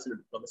includes cultural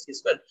diplomacy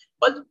as well.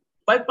 But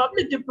by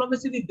public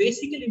diplomacy, we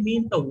basically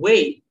mean the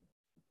way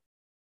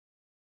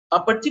a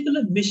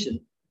particular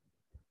mission,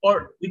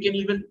 or we can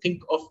even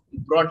think of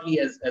broadly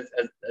as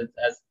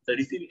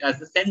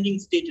the sending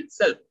state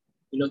itself,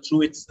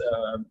 through its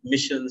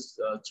missions,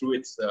 through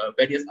its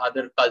various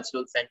other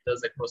cultural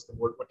centers across the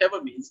world,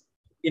 whatever means,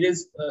 it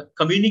is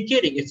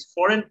communicating its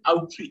foreign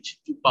outreach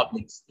to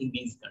publics in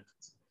these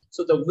countries.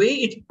 So the way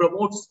it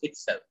promotes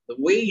itself, the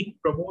way it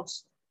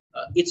promotes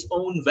its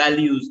own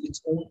values,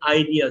 its own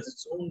ideas,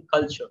 its own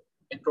culture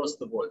across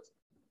the world.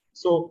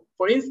 So,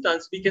 for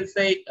instance, we can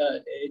say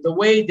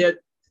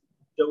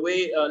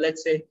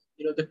let's say,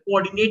 the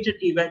coordinated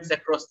events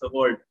across the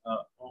world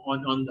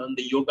on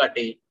the Yoga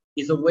Day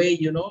is a way,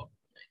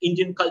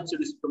 Indian culture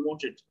is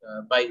promoted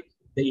by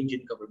the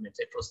Indian government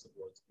across the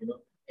world,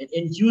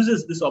 and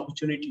uses this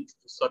opportunity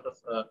to sort of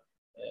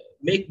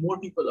make more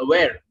people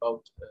aware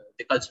about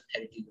the cultural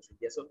heritage of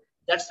India. So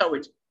that's how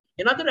it.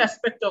 Another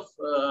aspect of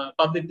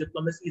public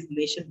diplomacy is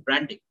nation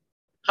branding.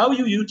 How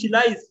you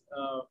utilize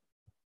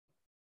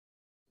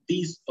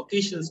these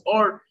occasions,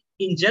 or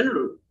in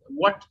general,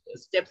 what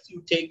steps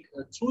you take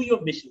through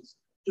your missions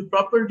to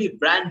properly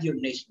brand your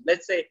nation.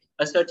 Let's say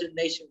a certain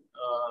nation,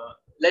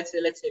 let's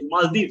say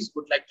Maldives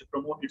would like to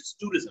promote its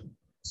tourism.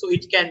 So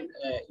it can,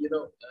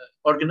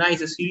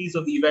 organize a series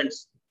of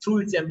events through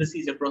its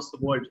embassies across the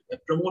world,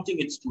 promoting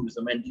its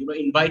tourism and,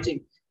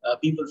 inviting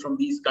people from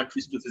these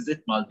countries to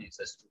visit Maldives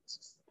as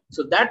tourists.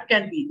 So that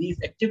can be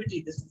these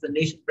activities. This is the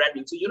nation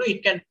branding. So,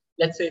 it can,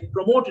 let's say,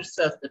 promote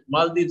itself that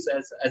Maldives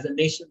as a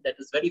nation that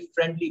is very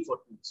friendly for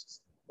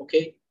tourists.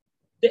 Okay.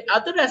 The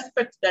other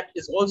aspect that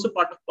is also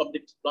part of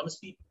public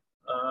diplomacy,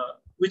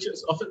 which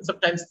is often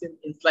sometimes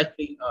in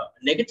slightly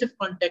negative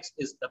context,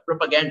 is the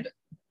propaganda.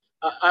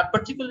 A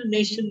particular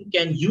nation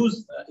can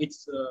use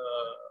its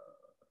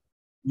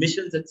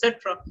missions,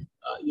 etc.,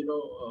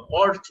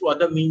 or through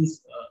other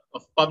means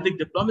of public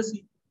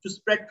diplomacy to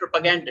spread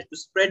propaganda, to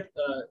spread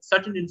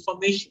certain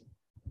information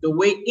the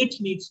way it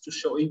needs to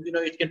show.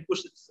 It can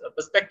push its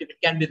perspective.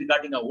 It can be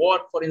regarding a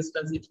war, for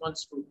instance. It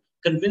wants to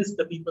convince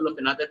the people of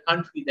another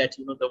country that,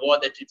 the war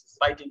that it is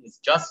fighting is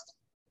just,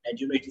 and,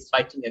 it is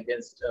fighting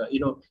against,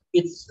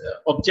 its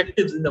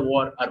objectives in the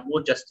war are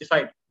more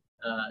justified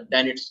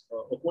than its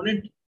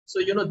opponent. So,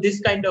 this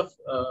kind of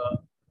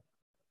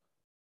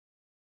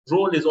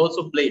role is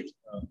also played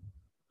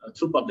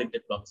through public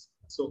diplomacy.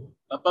 So,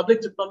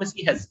 public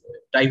diplomacy has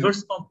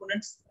diverse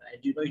components,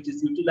 and, it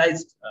is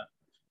utilized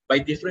by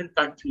different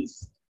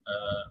countries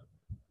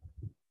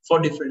for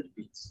different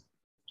needs.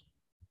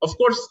 Of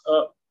course,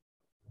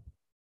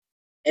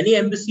 any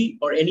embassy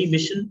or any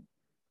mission,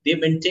 they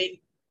maintain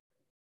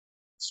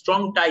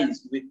strong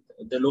ties with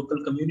the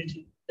local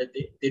community, that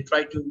they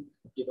try to,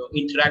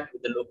 interact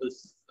with the local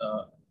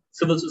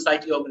civil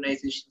society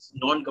organizations,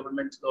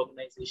 non-governmental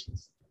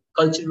organizations,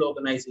 cultural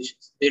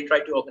organizations. They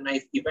try to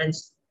organize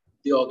events.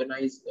 They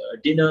organize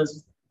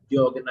dinners. They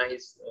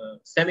organize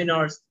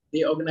seminars.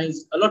 They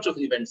organize a lot of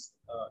events,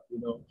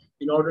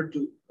 in order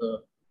to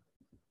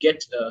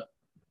get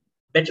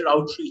better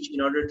outreach, in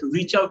order to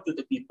reach out to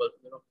the people.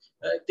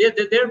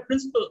 Their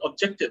principal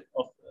objective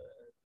of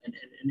an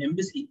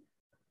embassy,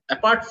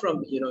 apart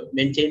from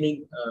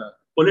maintaining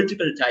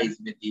political ties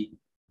with the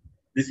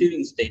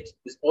receiving state,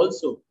 is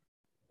also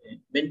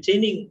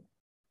maintaining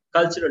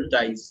cultural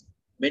ties,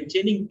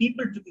 maintaining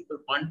people-to-people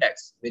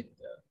contacts with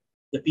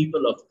the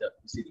people of the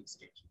receiving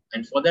state.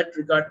 And for that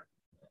regard,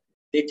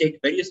 they take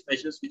various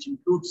measures, which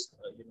includes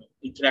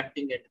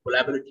interacting and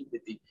collaborating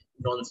with the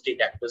non-state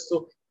actors.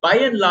 So by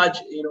and large,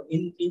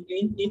 in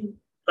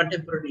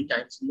contemporary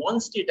times,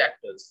 non-state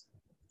actors,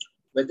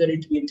 whether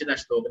it be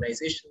international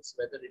organizations,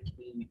 whether it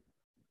be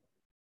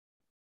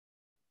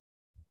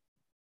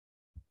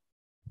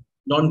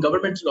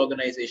non-governmental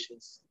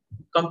organizations,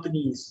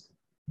 companies,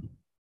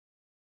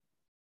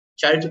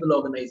 charitable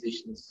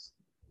organizations,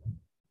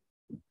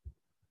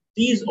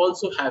 these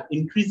also have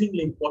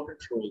increasingly important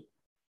role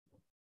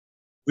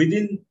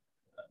within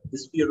the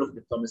sphere of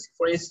diplomacy.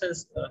 For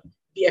instance,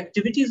 the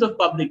activities of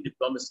public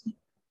diplomacy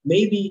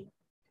may be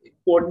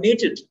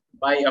coordinated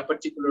by a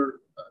particular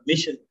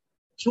mission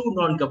through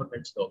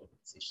non-governmental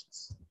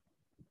organizations.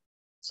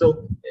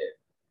 So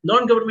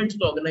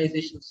non-governmental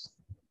organizations,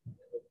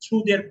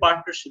 through their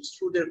partnerships,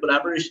 through their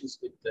collaborations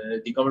with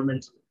the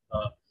governmental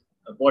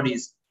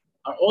bodies,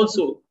 are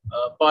also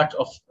part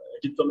of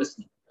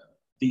diplomacy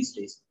these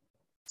days.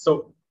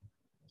 So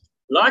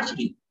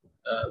largely,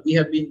 we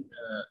have been,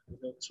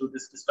 through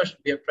this discussion,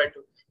 we have tried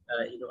to,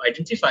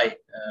 identify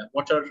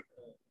what are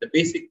the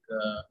basic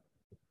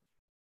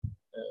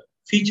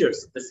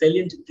features, the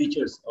salient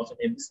features of an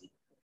embassy.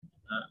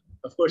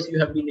 Of course, you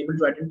have been able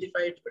to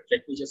identify it, but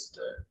let me just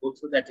go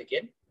through that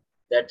again.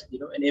 That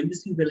an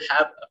embassy will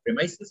have a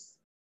premises,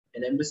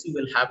 an embassy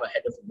will have a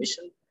head of a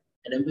mission,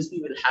 an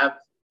embassy will have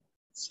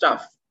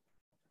staff.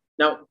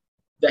 Now,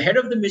 the head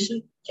of the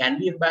mission can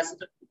be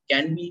ambassador, it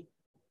can be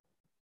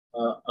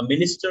a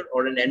minister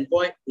or an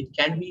envoy, it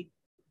can be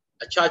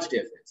a charge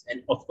d'affaires.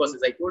 And of course,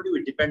 as I told you,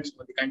 it depends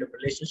on the kind of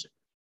relationship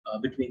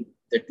between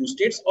the two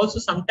states. Also,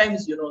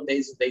 sometimes there's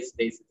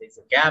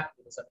a gap.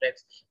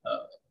 Sometimes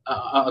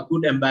a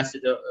good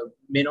ambassador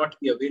may not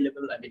be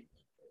available. I mean,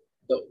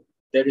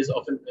 there is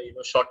often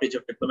shortage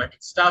of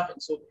diplomatic staff,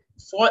 and so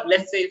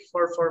let's say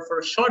for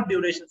a short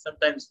duration,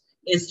 sometimes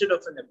instead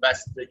of an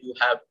ambassador, you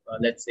have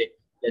let's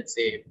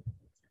say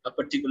a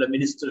particular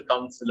minister,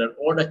 counselor,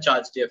 or a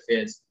charge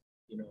d'affaires,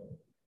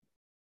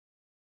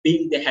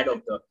 being the head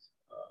of the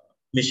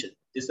mission.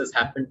 This has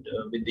happened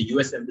with the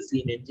U.S. Embassy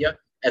in India,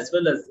 as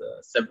well as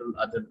several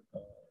other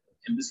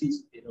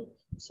embassies.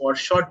 For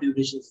short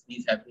durations,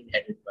 these have been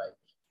headed by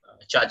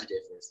charge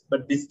d'affaires.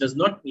 But this does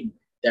not mean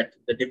that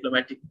the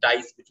diplomatic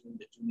ties between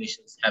the two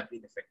nations have been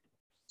affected.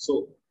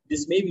 So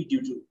this may be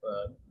due to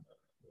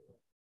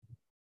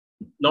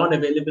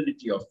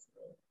non-availability of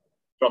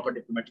proper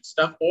diplomatic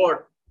staff,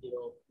 or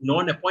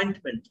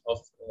non-appointment of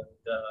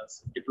the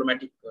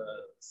diplomatic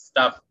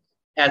staff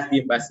as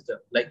the ambassador.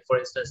 Like, for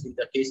instance, in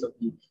the case of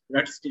the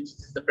United States,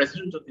 it's the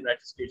President of the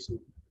United States who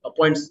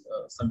appoints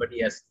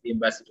somebody as the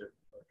ambassador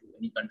to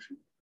any country.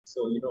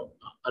 So,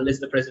 unless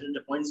the President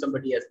appoints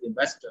somebody as the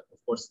ambassador, of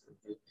course,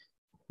 the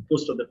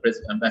post of the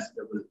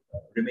ambassador will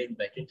remain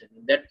vacant. And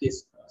in that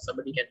case,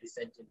 somebody can be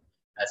sent in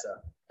as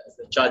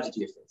a charge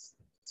d'affaires.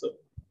 So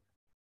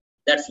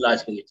that's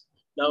largely it.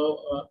 Now,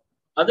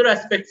 other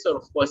aspects are,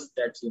 of course,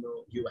 that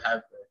you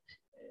have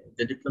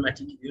the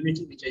diplomatic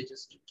immunity, which I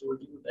just told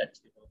you, that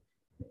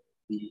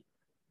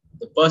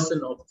the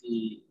person of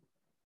the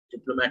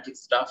diplomatic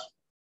staff,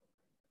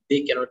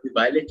 they cannot be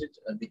violated,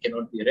 they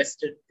cannot be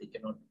arrested, they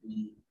cannot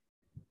be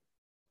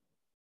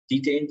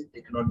detained,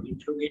 they cannot be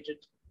interrogated.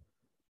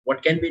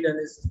 What can be done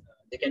is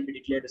they can be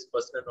declared as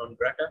persona non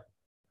grata,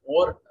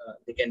 or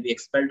they can be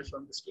expelled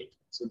from the state.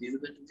 So these are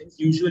the two things.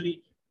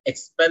 Usually,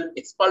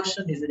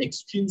 expulsion is an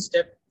extreme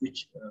step,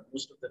 which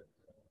most of the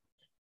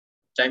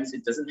times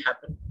it doesn't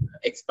happen.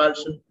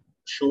 Expulsion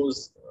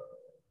shows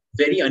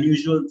very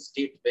unusual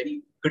state,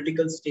 very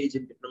critical stage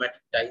in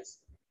diplomatic ties.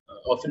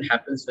 Often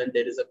happens when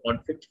there is a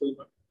conflict going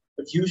on.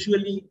 But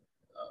usually,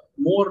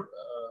 more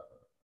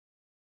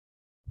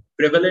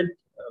prevalent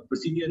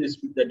procedure is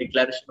the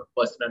declaration of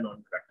persona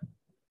non grata,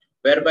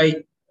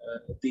 whereby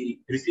the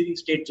receiving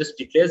state just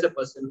declares a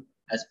person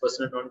as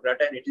persona non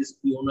grata, and it is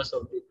the onus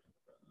of the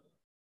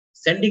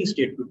sending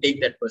state to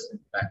take that person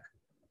back.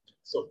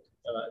 So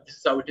this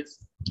is how it is.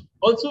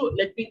 Also,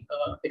 let me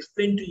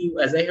explain to you,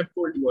 as I have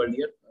told you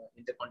earlier,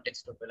 in the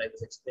context of when I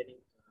was explaining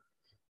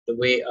the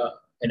way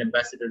an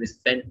ambassador is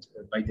sent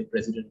by the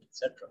president,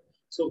 etc.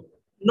 So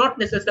not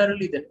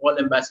necessarily that all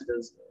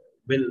ambassadors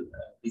will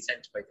be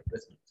sent by the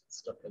president,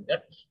 stuff like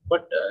that.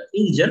 But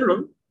in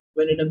general,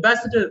 when an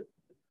ambassador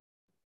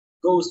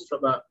goes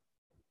from a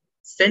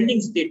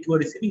sending state to a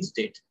receiving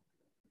state,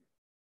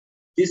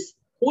 this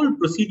whole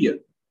procedure,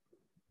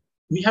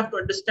 we have to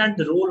understand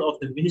the role of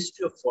the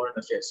Ministry of Foreign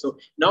Affairs. So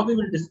now we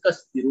will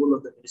discuss the role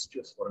of the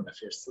Ministry of Foreign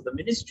Affairs. So the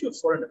Ministry of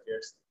Foreign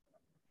Affairs,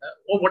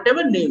 or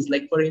whatever names,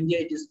 like for India,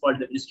 it is called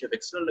the Ministry of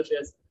External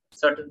Affairs,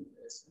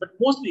 but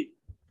mostly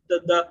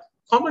the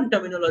common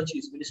terminology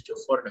is Ministry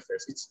of Foreign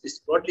Affairs. It's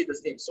broadly the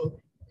same. So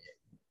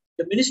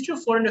the Ministry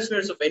of Foreign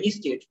Affairs of any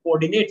state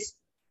coordinates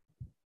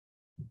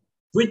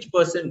which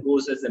person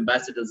goes as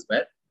ambassadors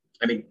where.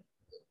 I mean,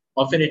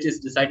 often it is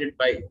decided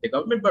by the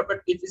government, but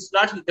it is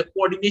largely the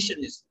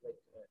coordination is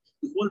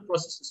the whole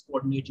process is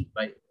coordinated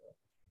by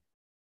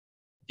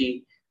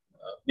the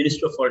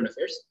Ministry of Foreign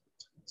Affairs.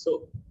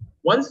 So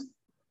once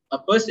a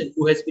person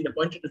who has been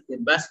appointed as the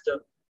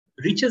ambassador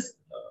reaches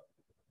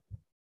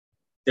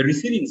the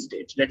receiving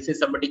state, let's say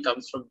somebody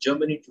comes from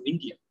Germany to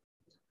India,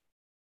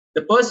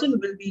 the person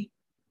will be,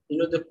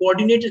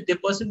 the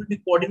person will be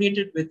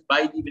coordinated with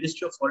by the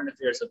Ministry of Foreign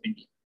Affairs of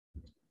India.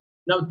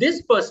 Now,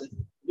 this person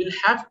will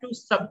have to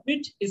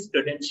submit his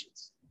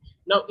credentials.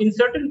 Now, in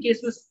certain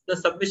cases, the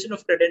submission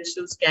of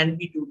credentials can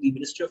be to the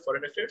Ministry of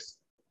Foreign Affairs,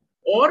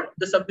 or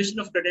the submission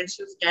of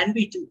credentials can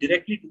be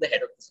directly to the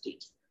head of the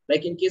state.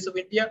 Like in case of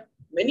India,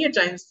 many a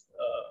times,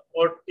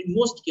 or in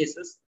most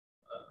cases,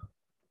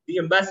 the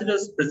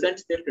ambassadors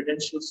present their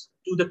credentials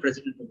to the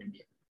President of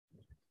India.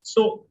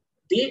 So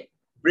they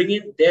bring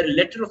in their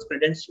letter of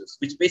credentials,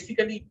 which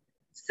basically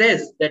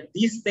says that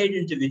this said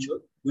individual,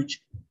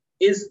 which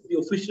is the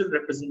official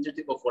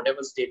representative of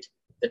whatever state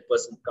that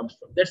person comes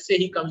from. Let's say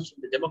he comes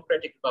from the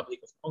Democratic Republic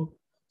of Congo.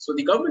 So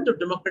the government of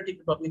Democratic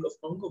Republic of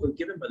Congo will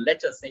give him a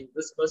letter saying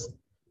this person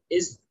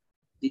is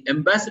the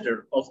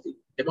ambassador of the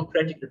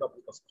Democratic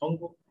Republic of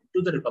Congo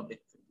to the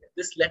Republic of India.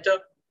 This letter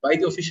by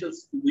the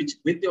officials, which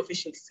with the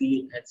official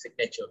seal and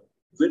signature,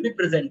 will be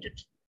presented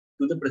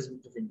to the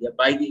President of India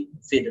by the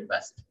said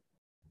ambassador.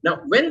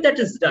 Now, when that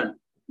is done,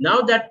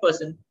 now that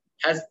person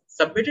has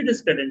submitted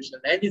his credential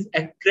and is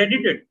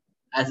accredited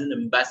as an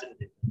ambassador.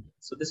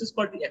 So this is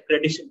called the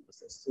accreditation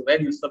process. So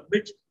where you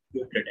submit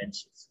your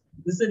credentials.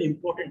 This is an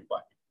important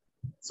part.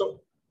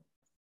 So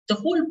the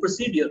whole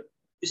procedure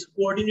is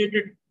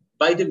coordinated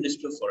by the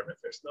Ministry of Foreign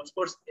Affairs. Now, of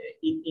course,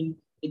 in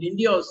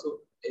India also,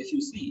 if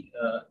you see,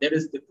 there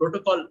is the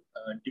protocol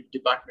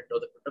department or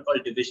the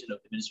protocol division of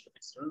the Ministry of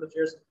External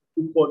Affairs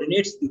who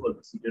coordinates the whole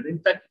procedure. In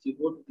fact, if you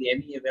go to the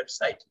MEA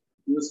website,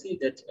 you will see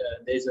that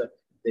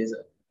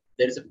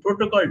there is a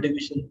protocol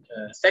division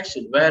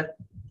section where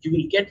you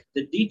will get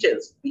the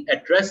details, the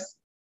address,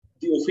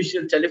 the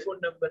official telephone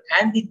number,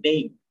 and the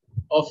name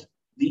of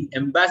the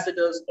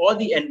ambassadors or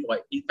the envoy.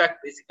 In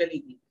fact,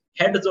 basically the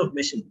heads of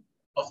mission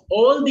of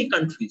all the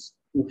countries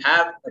who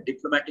have a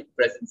diplomatic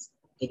presence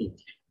in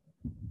India.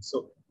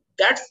 So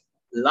that's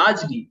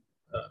largely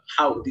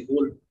how the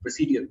whole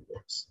procedure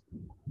works.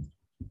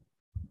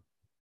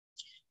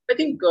 I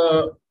think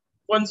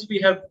once we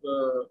have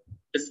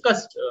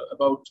discussed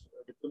about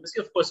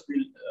diplomacy, of course,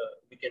 we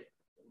can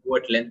go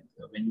at length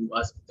when you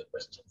ask the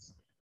questions.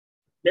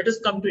 Let us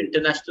come to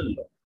international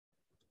law.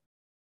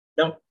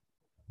 Now,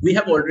 we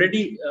have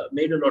already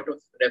made a lot of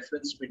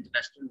reference to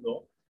international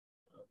law.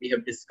 We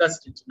have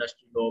discussed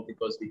international law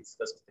because we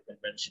discussed the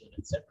convention,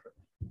 etc.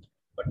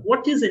 But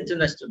what is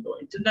international law?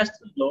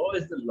 International law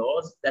is the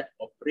laws that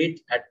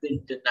operate at the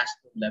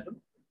international level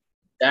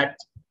that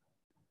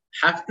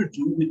have to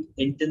do with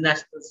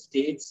international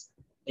states,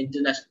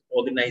 international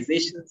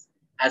organizations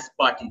as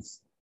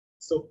parties.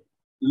 So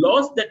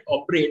laws that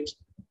operate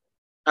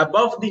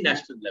above the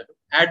national level,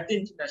 at the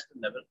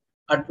international level,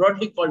 are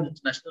broadly called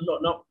international law.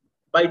 Now,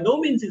 by no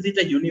means is it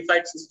a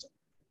unified system.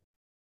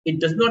 It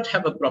does not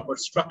have a proper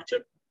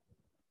structure.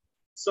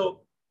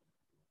 So,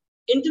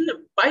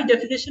 by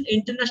definition,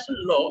 international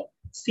law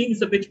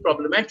seems a bit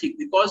problematic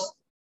because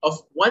of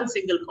one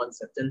single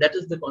concept, and that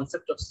is the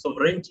concept of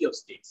sovereignty of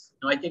states.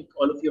 Now, I think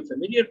all of you are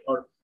familiar,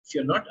 or if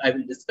you're not, I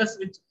will discuss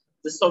it.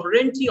 The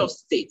sovereignty of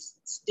states.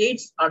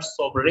 States are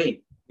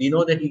sovereign. We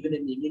know that even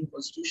in the Indian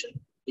Constitution,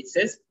 it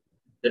says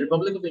the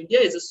Republic of India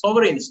is a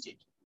sovereign state.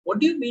 What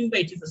do you mean by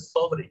it is a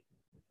sovereign?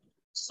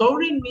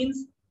 Sovereign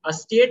means a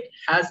state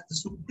has the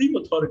supreme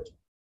authority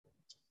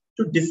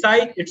to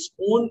decide its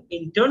own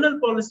internal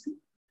policy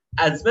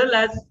as well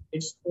as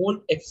its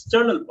own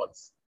external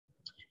policy.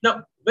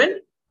 Now, when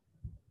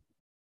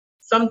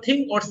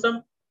something or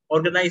some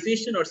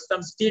organization or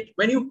some state,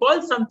 when you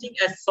call something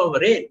as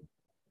sovereign,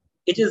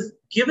 it is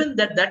given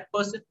that that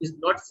person is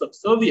not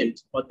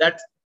subservient, or that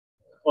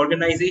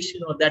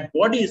organization or that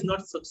body is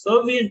not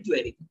subservient to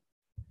anything.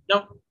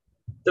 Now,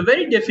 the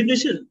very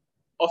definition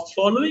of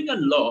following a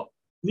law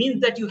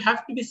means that you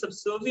have to be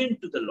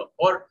subservient to the law,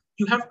 or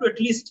you have to at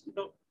least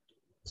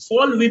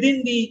fall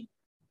within the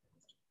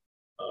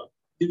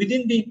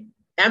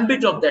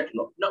ambit of that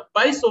law. Now,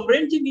 by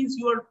sovereignty means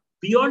you are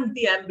beyond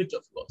the ambit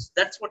of laws.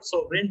 That's what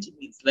sovereignty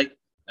means. Like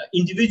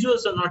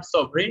individuals are not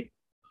sovereign.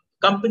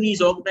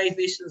 Companies,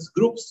 organizations,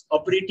 groups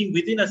operating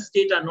within a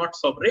state are not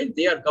sovereign.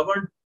 They are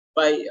governed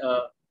by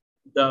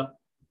the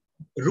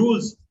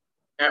rules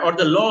or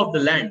the law of the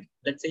land.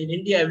 Let's say in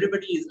India,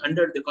 everybody is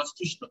under the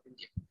Constitution of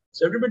India.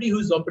 So everybody who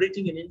is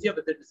operating in India,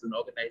 whether it is an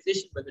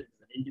organization, whether it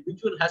is an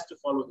individual, has to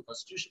follow the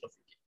Constitution of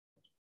India.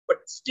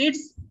 But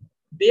states,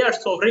 they are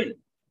sovereign.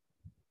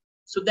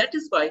 So that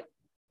is why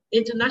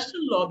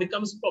international law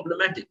becomes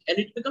problematic. And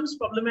it becomes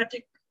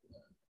problematic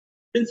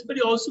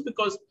principally also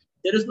because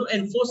there is no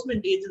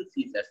enforcement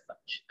agencies as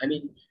such. I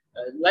mean,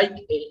 like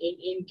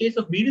in case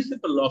of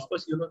municipal law, of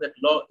course, you know that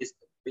law is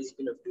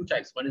basically of two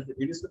types. One is the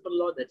municipal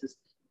law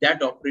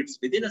that operates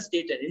within a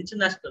state, and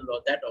international law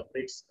that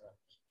operates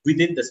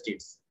within the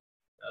states,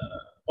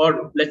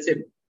 or let's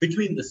say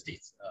between the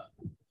states.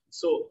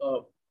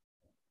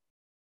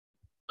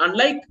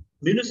 Unlike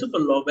municipal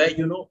law, where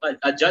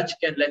a judge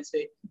can, let's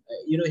say,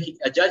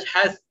 a judge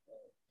has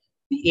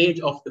the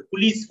aid of the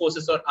police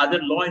forces or other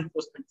law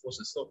enforcement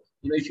forces. So,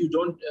 if you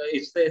don't,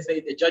 if say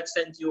the judge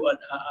sends you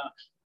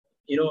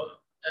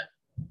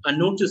a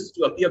notice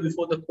to appear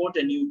before the court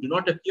and you do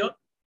not appear,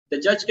 the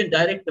judge can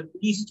direct the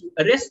police to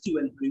arrest you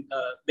and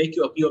make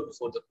you appear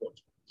before the court.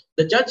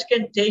 The judge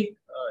can take,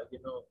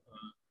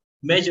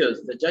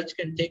 measures. The judge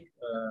can take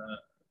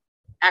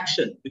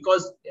action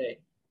because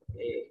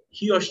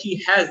he or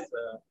she has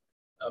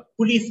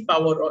police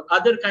power or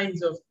other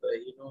kinds of,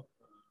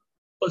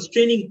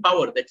 constraining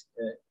power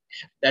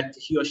that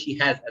he or she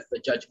has as the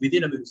judge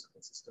within a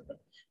municipal system.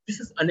 This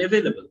is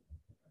unavailable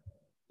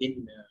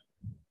in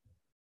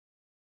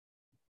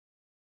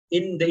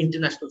in the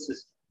international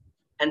system.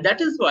 And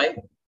that is why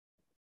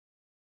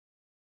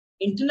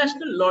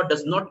international law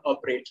does not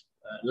operate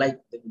like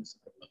the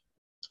municipal law.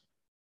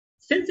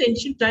 Since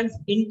ancient times,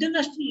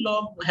 international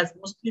law has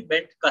mostly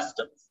meant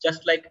customs,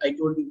 just like I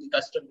told you the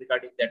custom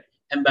regarding that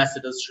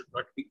ambassadors should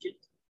not be killed.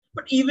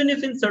 But even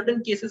if in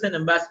certain cases an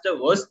ambassador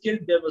was killed,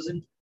 there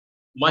wasn't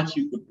much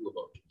you could do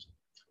about it.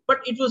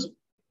 But it was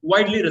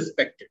widely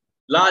respected,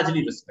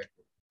 largely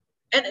respected.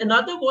 And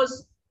another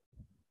was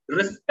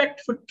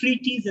respect for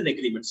treaties and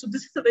agreements. So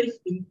this is a very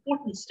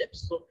important step.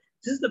 So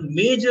this is the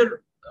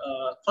major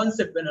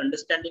concept when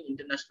understanding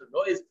international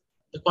law is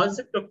the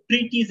concept of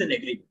treaties and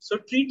agreements. So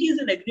treaties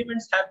and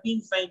agreements have been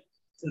signed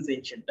since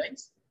ancient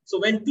times. So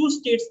when two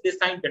states, they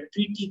signed a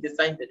treaty, they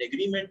signed an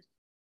agreement,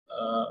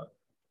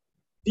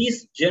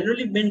 these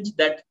generally meant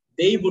that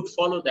they would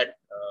follow that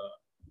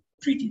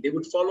treaty, they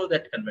would follow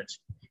that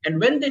convention. And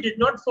when they did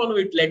not follow,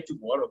 it led to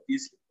war,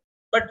 obviously.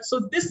 But so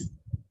this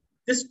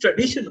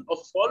tradition of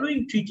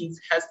following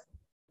treaties has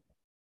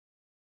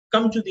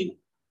come to the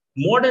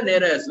modern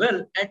era as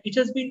well, and it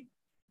has been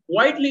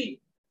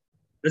widely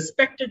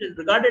respected and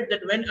regarded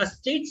that when a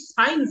state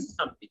signs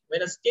something,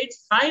 when a state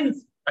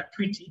signs a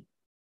treaty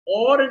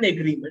or an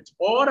agreement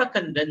or a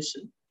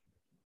convention,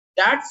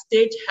 that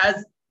state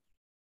has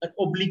an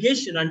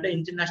obligation under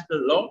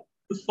international law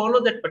to follow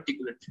that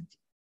particular treaty.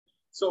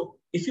 So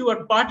if you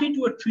are party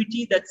to a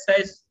treaty that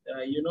says,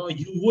 you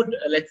would,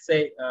 let's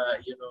say,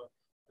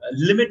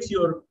 limit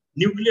your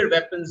nuclear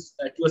weapons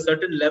to a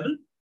certain level,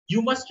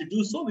 you must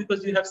do so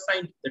because you have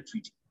signed the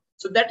treaty.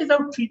 So that is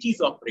how treaties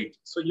operate.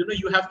 So,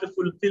 you have to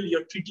fulfill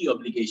your treaty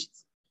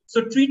obligations.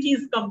 So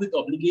treaties come with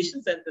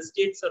obligations and the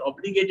states are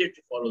obligated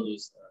to follow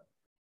those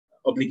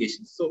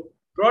obligations. So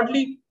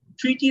broadly,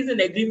 treaties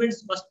and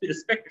agreements must be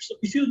respected. So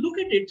if you look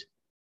at it,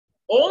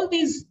 all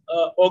these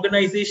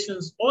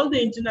organizations, all the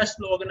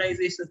international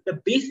organizations, the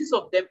basis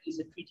of them is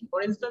a treaty.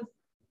 For instance,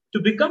 to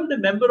become the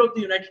member of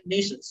the United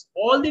Nations,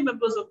 all the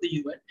members of the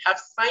UN have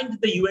signed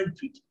the UN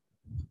treaty,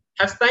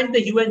 have signed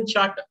the UN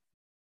Charter.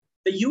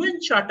 The UN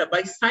Charter,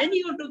 by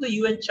signing onto the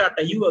UN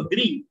Charter, you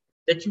agree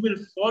that you will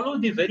follow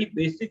the very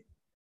basic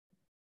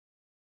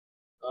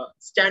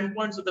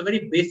standpoints or the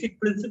very basic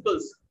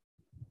principles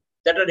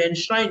that are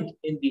enshrined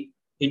in the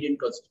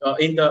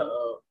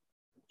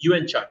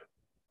UN Charter.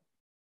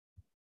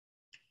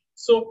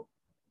 So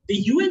the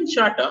UN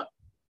Charter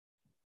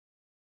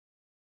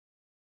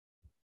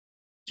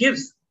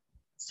gives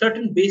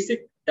certain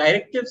basic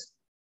directives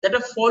that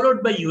are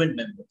followed by UN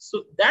members.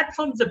 So that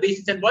forms the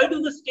basis. And why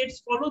do the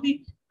states follow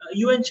the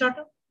UN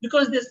Charter?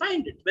 Because they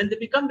signed it. When they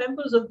become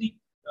members of the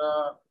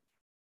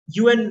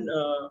UN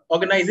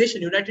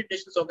organization, United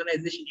Nations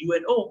organization,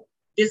 UNO,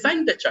 they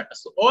signed the Charter.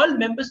 So all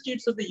member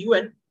states of the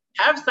UN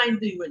have signed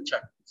the UN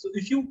Charter. So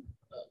if you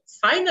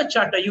sign a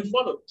charter, you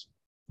follow it.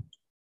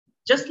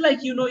 Just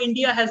like,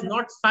 India has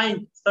not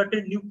signed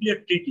certain nuclear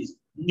treaties,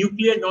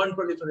 nuclear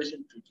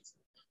non-proliferation treaties.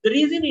 The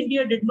reason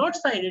India did not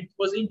sign it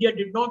was India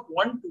did not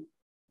want to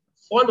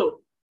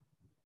follow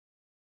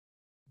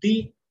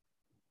the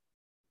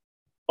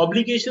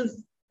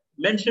obligations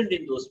mentioned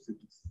in those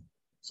treaties.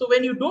 So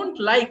when you don't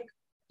like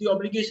the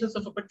obligations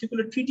of a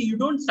particular treaty, you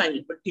don't sign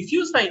it. But if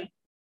you sign,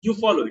 you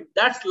follow it.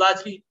 That's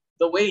largely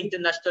the way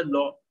international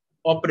law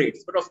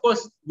operates. But of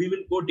course, we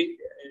will go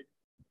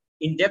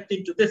in depth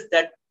into this,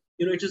 that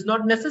it is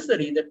not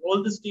necessary that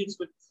all the states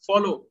would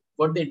follow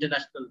what the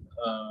international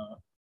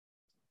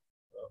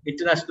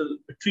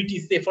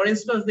treaties say. For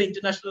instance,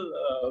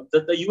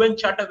 the UN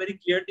Charter very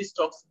clearly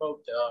talks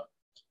about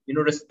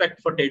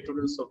respect for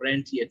territorial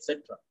sovereignty,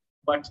 etc.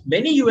 But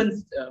many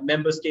UN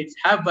member states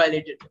have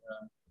violated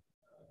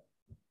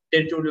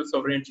territorial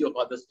sovereignty of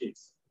other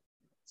states.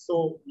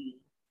 So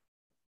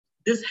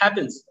this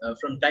happens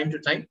from time to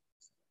time.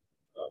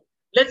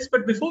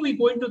 But before we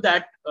go into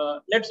that,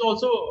 let's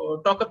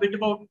also talk a bit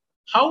about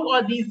how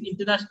are these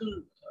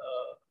international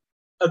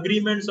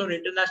agreements or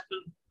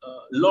international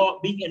law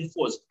being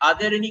enforced. Are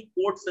there any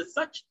courts as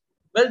such?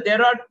 Well,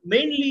 there are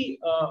mainly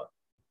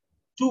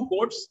two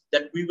courts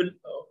that we will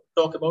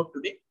talk about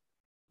today.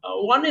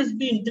 One is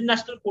the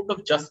International Court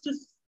of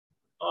Justice.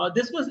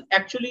 This was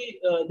actually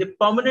the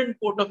permanent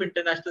court of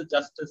international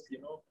justice,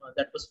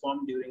 that was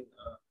formed during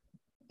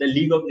the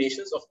League of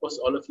Nations. Of course,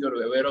 all of you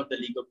are aware of the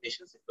League of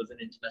Nations. It was an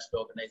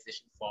international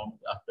organization formed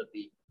after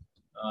the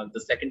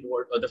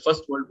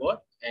First World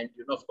War. And,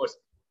 of course,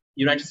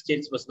 United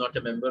States was not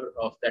a member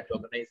of that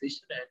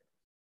organization, and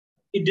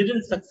it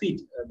didn't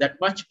succeed that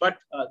much. But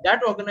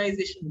that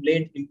organization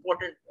laid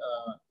important,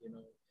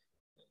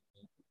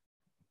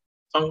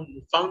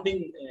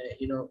 founding,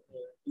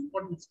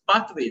 important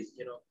pathways.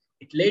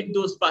 It laid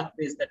those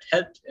pathways that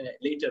helped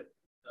later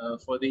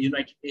for the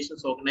United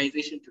Nations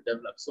organization to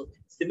develop. So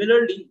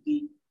similarly,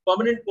 the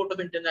Permanent Court of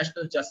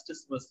International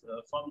Justice was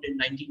formed in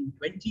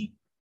 1920,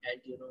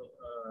 and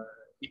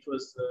it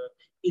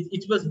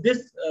was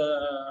this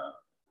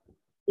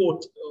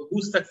court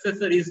whose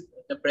successor is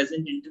the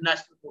present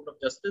International Court of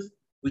Justice,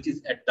 which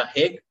is at The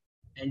Hague.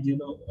 And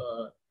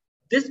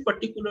this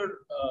particular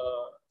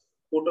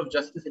Court of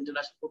Justice,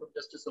 International Court of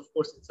Justice, of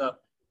course, it's a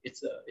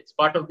it's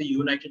part of the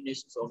United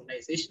Nations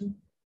organization.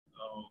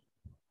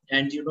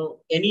 And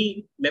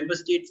any member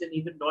states and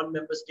even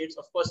non-member states,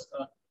 of course,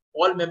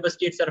 all member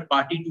states are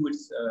party to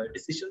its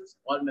decisions.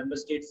 All member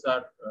states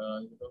are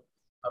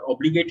are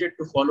obligated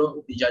to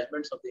follow the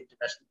judgments of the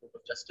International Court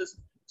of Justice.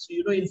 So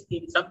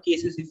in some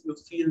cases, if you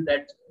feel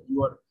that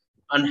you are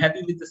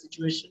unhappy with the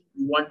situation,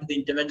 you want the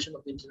intervention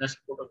of the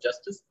International Court of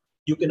Justice,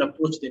 you can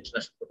approach the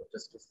International Court of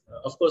Justice.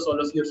 Of course, all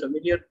of you are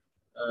familiar.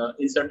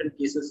 In certain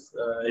cases,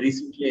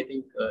 recently, I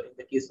think in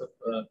the case of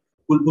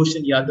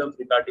Kulbhushan Yadav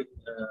regarding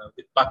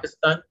with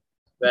Pakistan,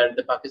 where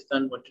the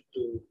Pakistan wanted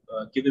to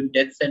give him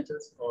death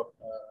sentence, or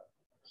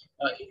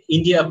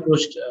India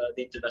approached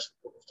the International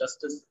Court of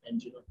Justice,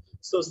 and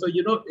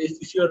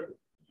if you're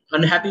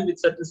unhappy with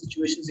certain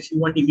situations, if you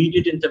want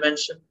immediate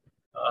intervention,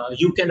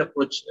 you can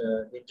approach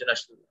the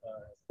International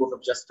Court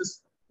of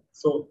Justice.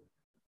 So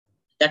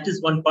that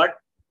is one part.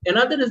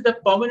 Another is the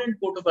Permanent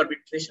Court of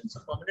Arbitration.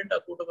 So Permanent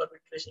Court of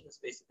Arbitration is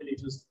basically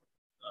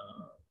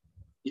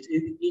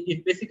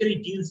it basically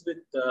deals with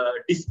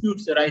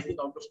disputes arising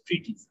out of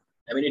treaties.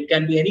 I mean, it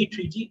can be any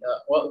treaty,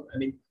 or I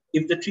mean,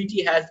 if the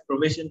treaty has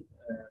provision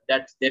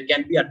that there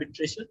can be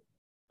arbitration.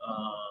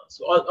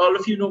 So all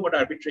of you know what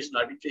arbitration.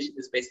 Arbitration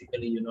is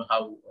basically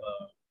how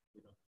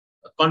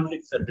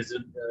conflicts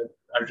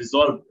are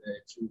resolved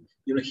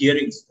through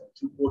hearings,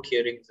 through court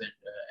hearings,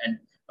 and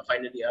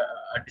finally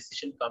a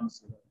decision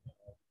comes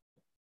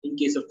in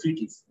case of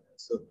treaties.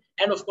 So,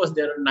 and of course,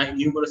 there are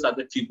numerous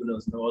other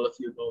tribunals. All of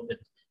you know that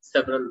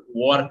several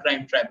war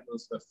crime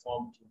tribunals were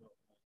formed.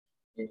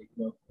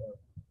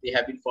 They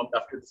have been formed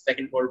after the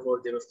Second World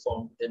War. They were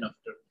formed then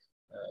after,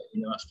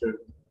 after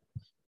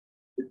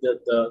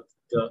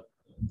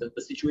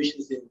the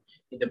situations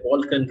in the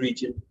Balkan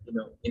region. In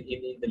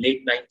the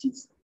late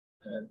 90s,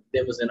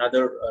 there was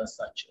another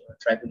such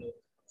tribunal.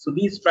 So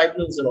these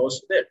tribunals are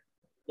also there.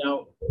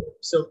 Now,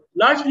 so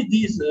largely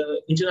these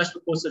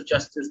international courts of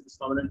justice, this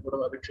Permanent Court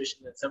of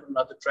Arbitration, and several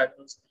other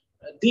tribunals,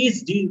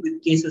 these deal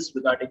with cases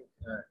regarding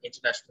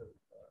international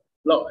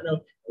law.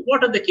 Now,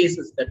 what are the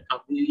cases that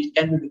come? It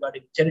can be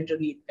regarding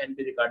territory. It can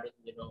be regarding,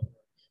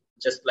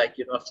 just like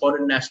a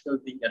foreign national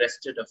being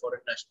arrested, a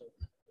foreign national,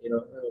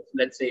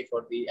 let's say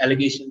for the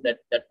allegation that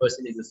that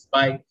person is a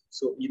spy.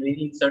 So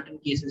in certain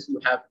cases you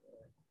have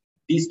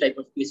these type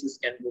of cases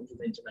can go to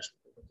the International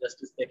Court of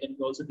Justice. There can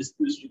be also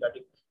disputes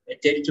regarding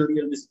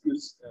territorial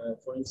disputes.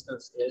 For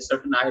instance, a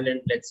certain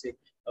island, let's say,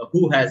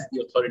 who has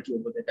the authority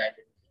over that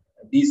island?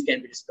 These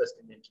can be discussed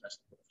in the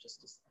International Court of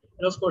Justice.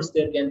 And of course,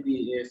 there can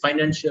be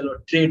financial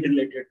or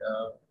trade-related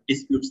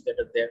disputes that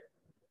are there.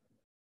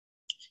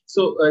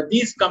 So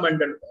these come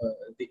under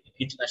the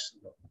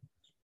international law.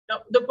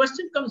 Now, the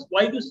question comes: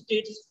 why do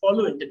states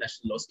follow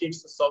international law?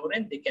 States are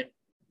sovereign; they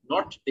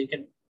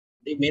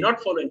may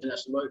not follow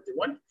international law if they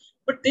want,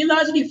 but they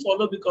largely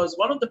follow because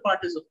one of the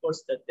part is, of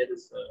course, that there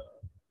is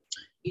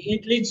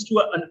it leads to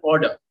an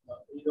order.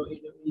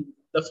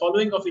 The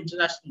following of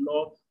international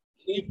law,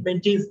 it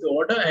maintains the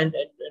order, and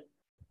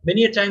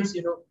many a times,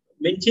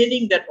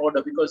 maintaining that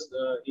order because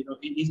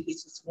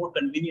it's more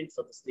convenient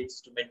for the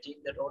states to maintain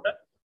that order,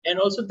 and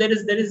also there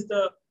is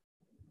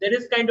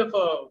kind of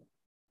a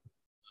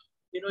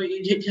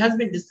it has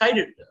been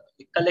decided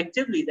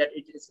collectively that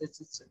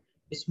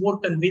it's more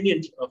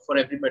convenient for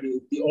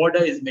everybody. The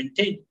order is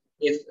maintained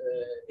if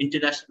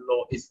international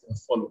law is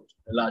followed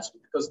largely,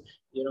 because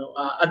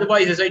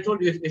otherwise, as I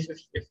told you,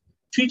 if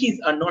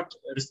treaties are not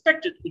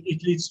respected,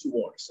 it leads to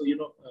war. So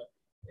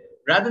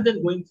rather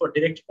than going for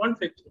direct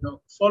conflict,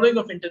 following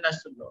of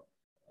international law,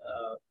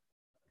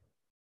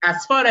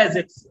 as far as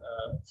it's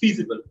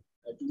feasible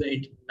to the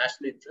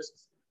international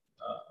interests,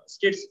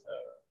 states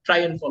try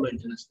and follow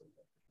international law.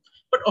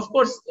 But of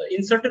course,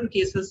 in certain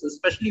cases,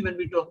 especially when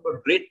we talk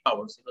about great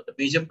powers, the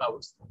major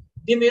powers,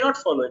 they may not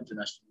follow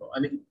international law. I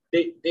mean,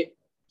 they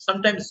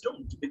sometimes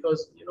don't,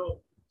 because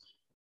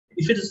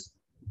if it is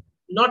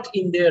not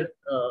in their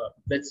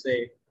let's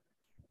say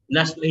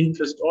national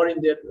interest or in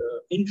their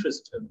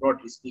interest,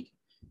 broadly speaking.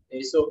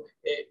 So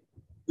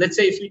let's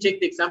say if we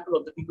take the example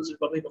of the People's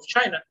Republic of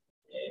China,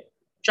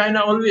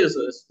 China always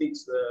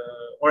speaks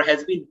or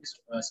has been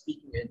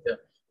speaking at the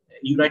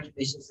United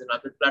Nations and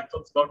other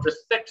platforms about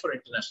respect for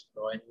international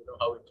law, and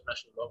how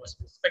international law must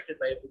be respected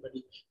by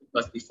everybody, it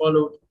must be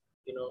followed.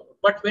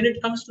 But when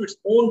it comes to its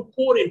own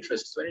core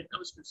interests,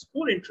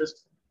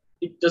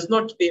 it does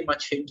not pay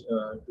much heed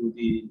to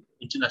the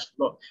international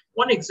law.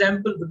 One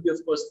example would be,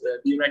 of course, the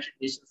United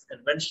Nations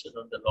Convention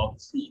on the Law of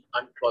the Sea,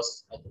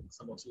 UNCLOS. I think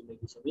some of you may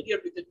be familiar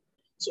with it.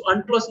 So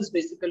UNCLOS is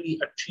basically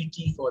a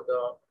treaty for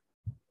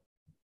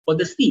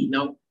the sea.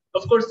 Now,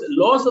 of course, the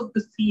laws of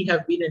the sea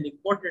have been an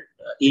important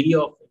area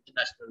of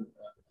international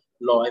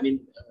law. I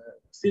mean,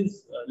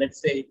 since let's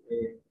say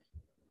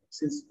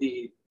since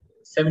the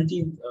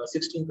 16th or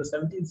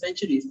 17th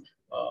centuries,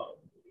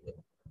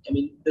 I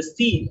mean, the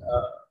sea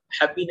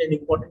have been an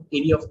important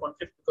area of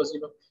conflict because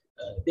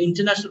the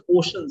international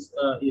oceans,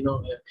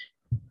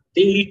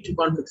 they lead to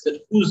conflicts.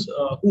 That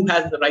who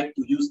has the right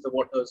to use the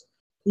waters,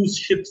 whose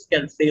ships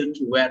can sail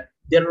to where.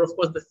 There are, of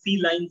course, the sea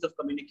lines of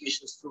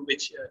communications through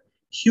which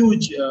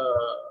huge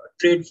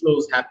trade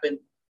flows happen,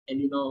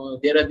 and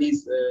there are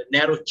these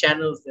narrow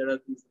channels, there are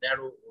these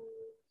narrow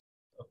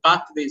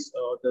pathways,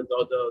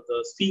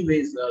 the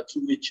seaways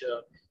through which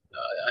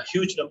a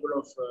huge number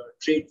of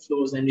trade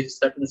flows, and if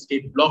certain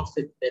state blocks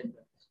it, then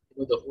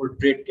the whole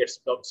trade gets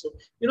blocked. So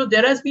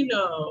there has been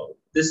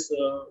this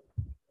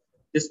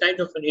kind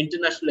of an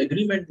international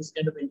agreement, this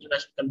kind of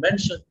international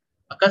convention,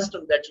 a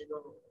custom that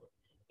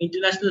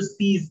international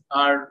seas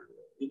are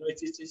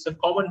it's a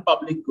common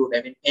public good.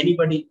 I mean,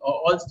 anybody,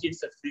 all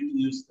states are free to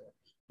use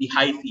the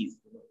high seas,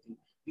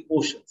 the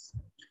oceans.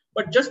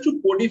 But just to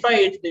codify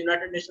it, the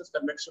United Nations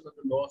Convention on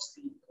the Law of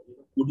Sea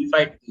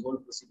codified the whole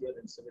procedure,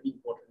 and it's a very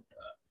important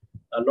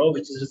law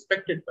which is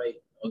respected by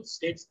all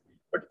states.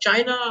 But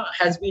China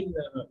has been,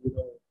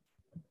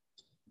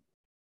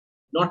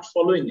 not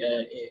following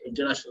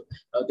international,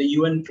 the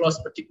UN clause,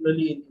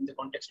 particularly in the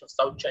context of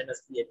South China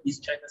Sea and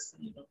East China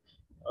Sea.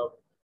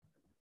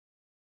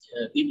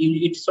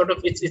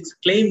 Its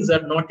claims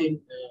are not in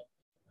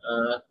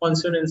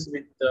consonance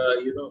with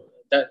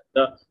that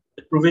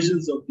the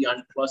provisions of the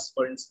UNCLOS,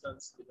 for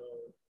instance.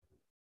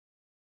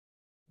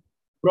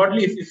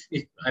 Broadly,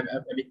 if I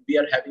mean, we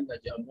are having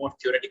a more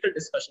theoretical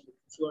discussion.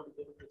 If you want to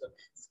go into the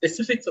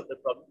specifics of the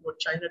problem, what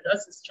China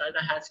does is China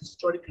has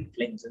historical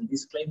claims, and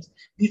these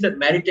are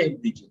maritime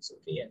regions,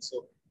 okay, and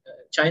so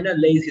China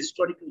lays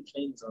historical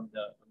claims on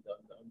the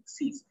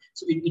seas.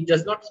 So it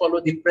does not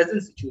follow the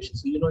present situation.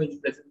 So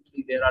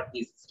presently there are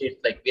these states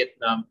like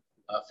Vietnam,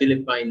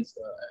 Philippines,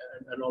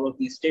 and all of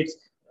these states,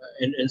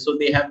 and so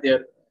they have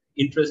their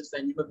interests,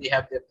 and they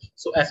have their,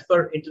 so as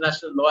per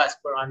international law, as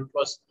per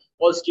UNCLOS,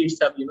 all states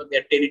have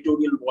their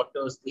territorial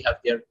waters, they have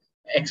their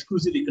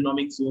exclusive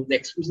economic zone. The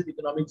exclusive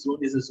economic zone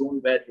is a zone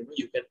where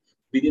you can,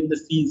 within the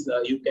seas,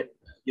 you can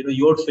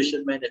your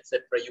fishermen,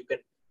 etc., you can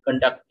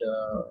conduct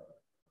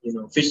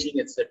fishing,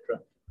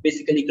 etc.,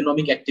 basically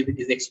economic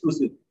activities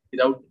exclusive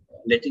without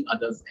letting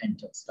others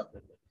enter, stuff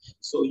like that.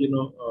 So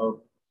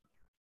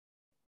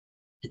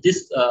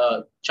this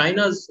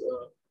China's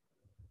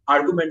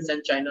arguments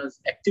and China's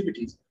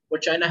activities,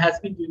 what China has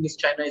been doing is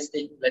China is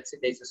taking, let's say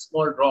there's a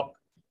small rock,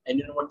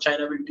 and what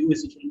China will do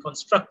is it will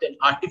construct an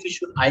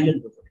artificial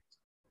island over it.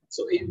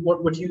 So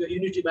what you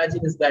need to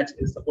imagine is that,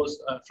 suppose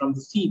from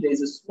the sea there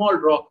is a small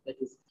rock that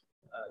is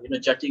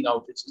jutting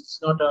out. It's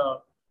not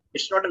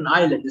an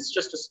island. It's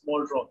just a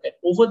small rock, and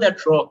over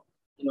that rock,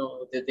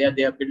 they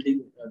are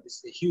building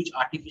this huge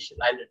artificial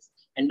islands.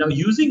 And now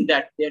using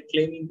that, they are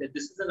claiming that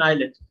this is an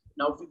island.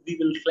 Now we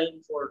will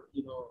claim for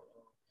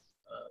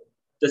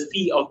the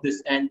sea of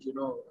this and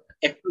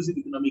exclusive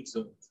economic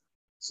zones.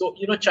 So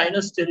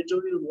China's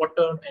territorial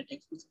water and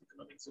exclusive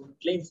economic zone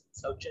claims in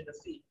South China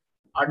Sea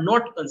are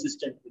not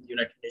consistent with the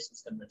United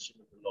Nations Convention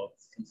of the Law of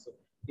the Sea. So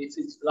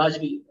it's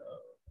largely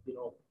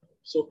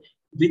so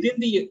within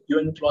the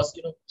UN clause,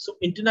 so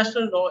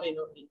international law in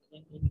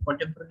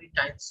contemporary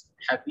times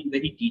have been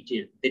very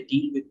detailed. They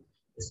deal with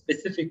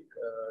specific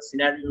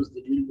scenarios.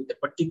 They deal with the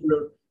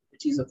particular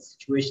which of the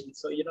situation.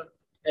 So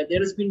there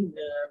has been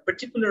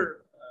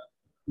particular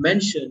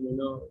mention,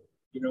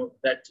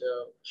 that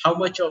how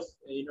much of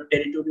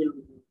territorial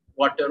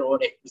water or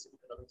exclusive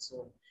economic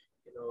zone,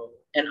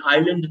 an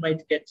island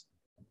might get,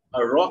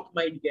 a rock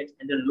might get,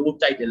 and a low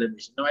tide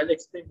elevation. Now I'll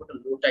explain what a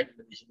low tide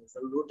elevation is.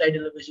 A low tide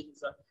elevation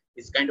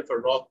is kind of a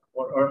rock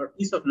or a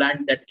piece of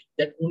land that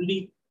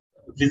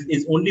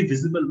is only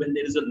visible when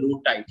there is a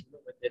low tide.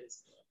 When there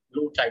is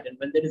low tide, and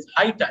when there is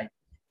high tide,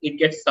 it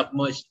gets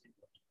submerged.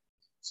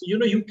 So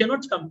you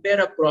cannot compare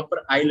a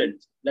proper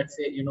island. Let's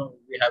say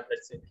we have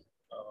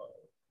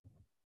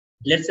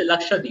let's say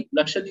Lakshadweep.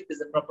 Lakshadweep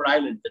is a proper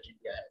island that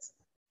India has.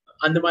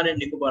 Andaman and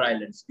Nicobar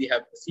Islands, we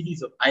have a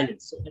series of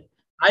islands. So an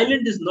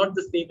island is not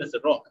the same as a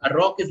rock. A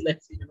rock is,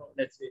 let's say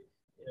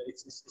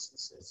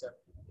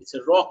it's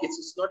a rock.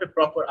 It's not a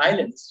proper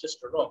island. It's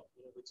just a rock,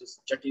 which is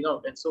jutting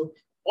out. And so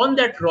on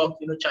that rock,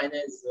 China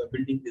is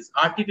building this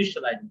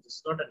artificial island.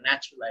 It's not a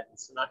natural island.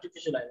 It's an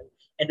artificial island,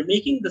 and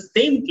making the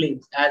same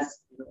claims as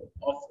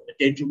of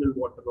territorial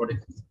water or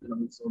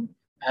economic zone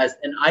as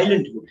an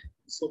island would.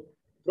 So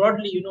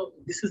broadly,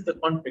 this is the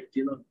conflict.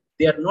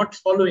 They are not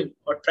following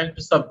or trying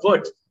to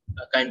subvert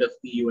kind of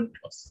the UN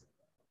clause.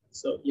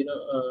 So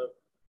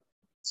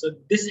so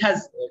this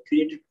has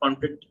created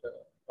conflict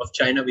of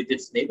China with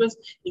its neighbors.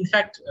 In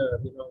fact,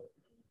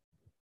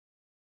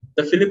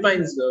 the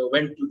Philippines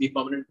went to the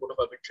Permanent Court of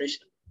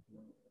Arbitration.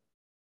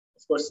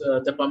 Of course,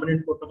 the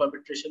Permanent Court of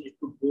Arbitration, it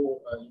could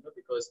go,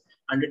 because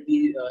under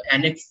the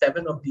Annex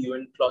 7 of the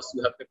UN clause,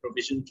 you have a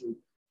provision to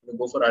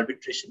go for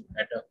arbitration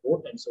at a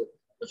court. And so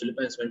the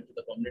Philippines went to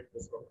the Permanent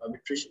Court of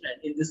Arbitration.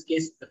 And in this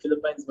case, the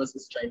Philippines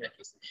versus China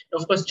case. Now,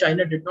 of course,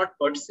 China did not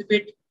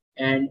participate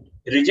and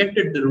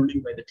rejected the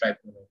ruling by the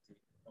tribunal of the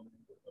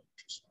Permanent Court of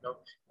Arbitration. Now,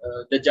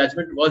 the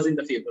judgment was in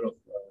the favor of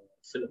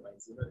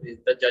Philippines.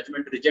 The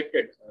judgment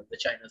rejected the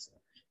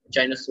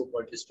China's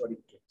so-called historic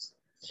claims.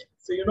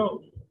 So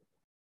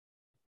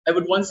I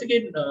would once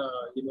again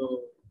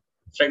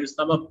try to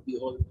sum up the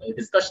whole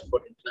discussion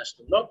about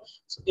international law.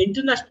 So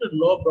international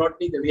law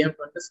broadly, the way we have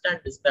to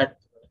understand is that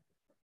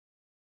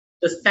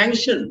the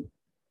sanction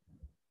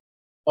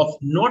of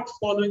not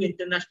following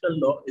international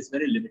law is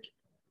very limited.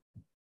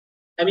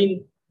 I mean,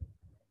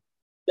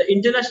 the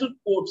international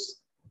courts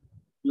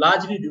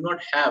largely do not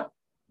have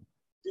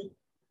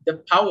the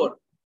power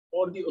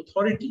or the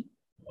authority.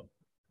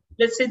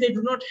 Let's say they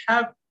do not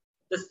have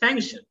the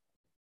sanction,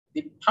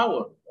 the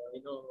power,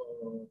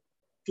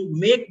 to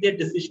make their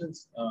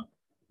decisions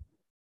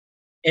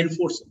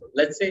enforceable.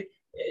 Let's say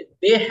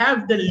they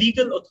have the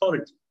legal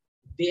authority,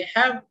 they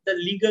have the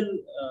legal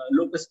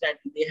locus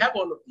standi, they have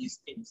all of these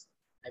things.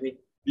 I mean,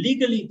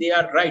 legally they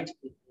are right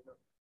in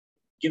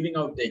giving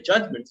out their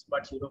judgments,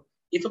 but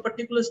if a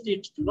particular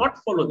state do not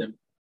follow them,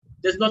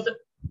 there's not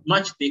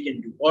much they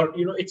can do, or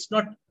it's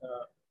not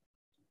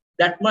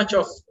that much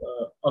of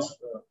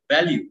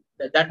value,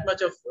 that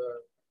much of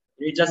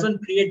it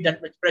doesn't create that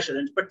much pressure,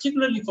 and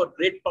particularly for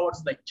great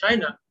powers like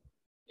China,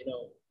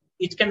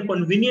 it can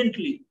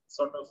conveniently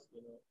sort of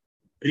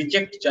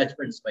reject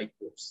judgments by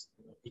courts.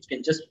 It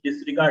can just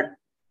disregard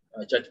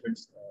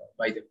judgments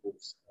by the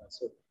courts.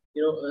 So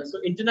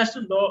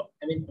international law.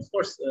 I mean, of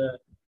course,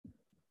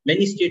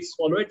 many states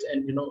follow it,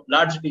 and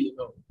largely,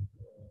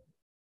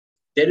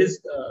 there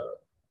is,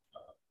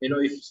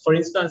 if, for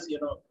instance,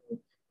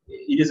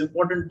 it is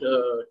important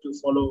to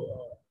follow,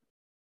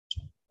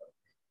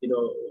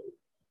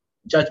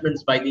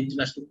 judgments by the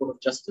International Court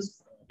of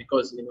Justice,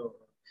 because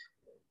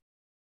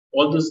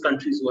all those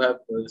countries who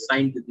have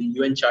signed the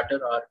UN Charter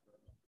are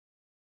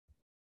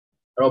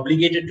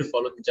obligated to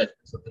follow the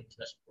judgments of the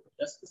International Court of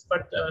Justice.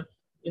 But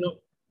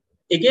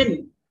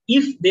again,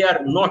 if they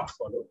are not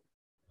followed,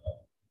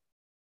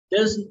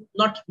 there's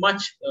not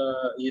much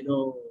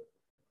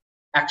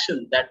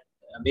action that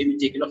may be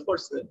taken. Of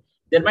course,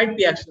 there might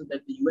be action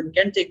that the UN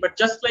can take, but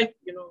just like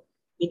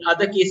in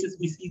other cases,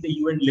 we see the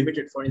UN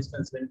limited. For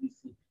instance, when we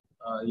see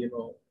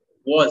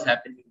wars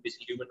happening,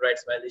 basically human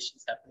rights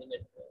violations happening,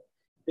 and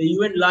the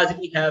UN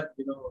largely have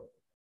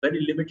very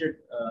limited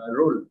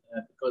role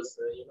because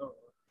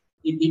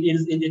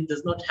it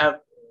does not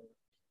have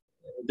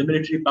the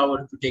military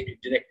power to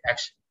take direct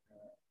action.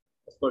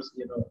 Of course,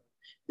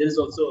 there is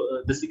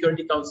also the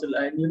Security Council,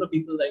 and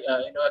people like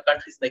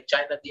countries like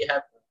China. They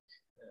have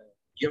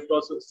you have to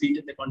also see it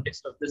in the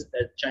context of this,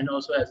 that China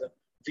also has a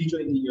veto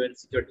in the UN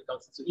Security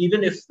Council. So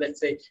even if, let's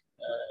say,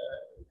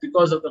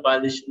 because of the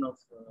violation of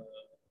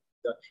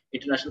the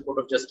International Court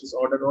of Justice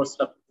order or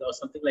stuff or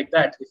something like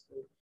that, if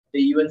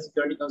the UN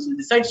Security Council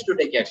decides to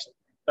take action,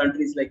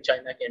 countries like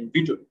China can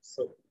veto it.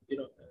 So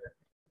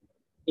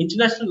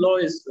international law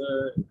is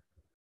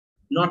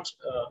not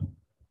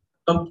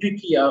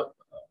completely a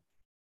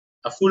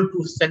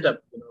foolproof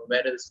setup,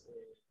 whereas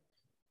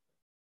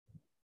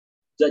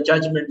the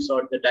judgments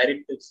or the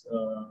directives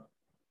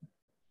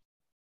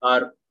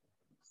are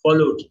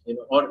followed,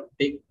 or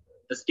the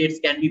states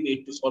can be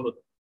made to follow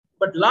them.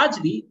 But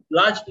largely,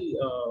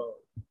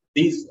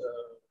 these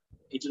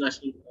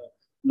international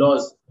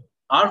laws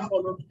are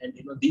followed, and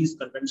these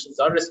conventions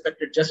are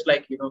respected. Just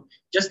like so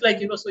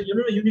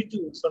you need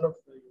to sort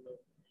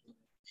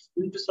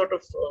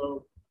of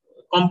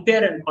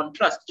compare and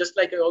contrast. Just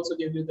like I also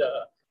gave you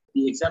the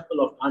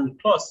example of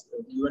UNCLOS,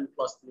 the UN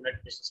clause, the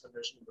United Nations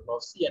Convention on the Law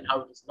of Sea, and how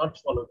it is not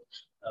followed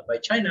by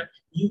China.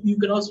 You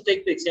can also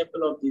take the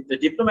example of the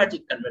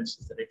diplomatic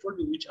conventions that I told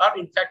you, which are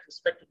in fact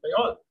respected by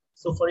all.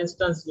 So, for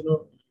instance,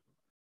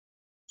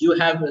 you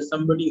have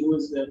somebody who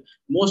is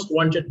most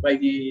wanted by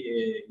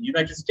the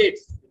United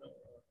States,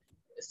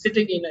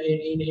 sitting in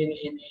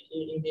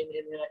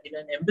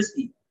an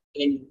embassy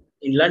in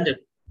London,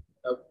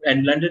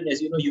 and London,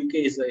 as you know, UK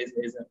is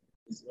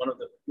one of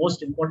the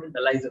most important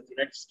allies of the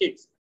United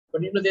States.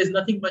 But there's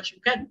nothing much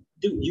you can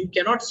do. You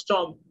cannot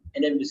storm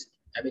an embassy.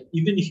 I mean,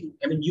 even if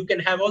you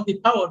can have all the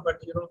power,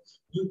 but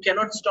you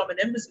cannot storm an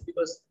embassy,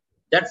 because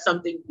that's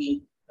something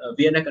the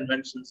Vienna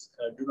Conventions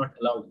do not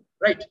allow you,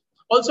 right?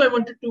 Also, I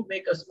wanted to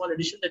make a small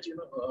addition that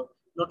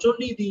not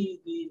only the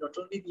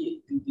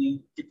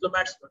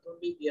diplomats, not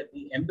only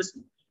the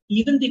embassy,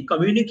 even the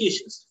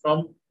communications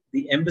from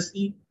the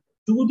embassy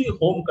to the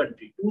home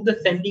country, to the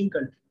sending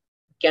country,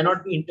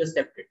 cannot be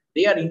intercepted.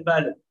 They are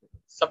inviolable.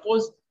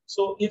 Suppose,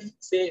 so if,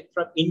 say,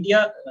 from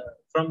India,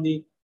 from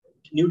the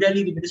New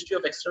Delhi, the Ministry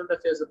of External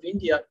Affairs of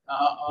India,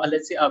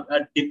 let's say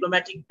a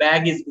diplomatic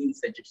bag is being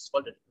sent. It's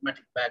called a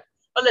diplomatic bag.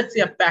 Or let's say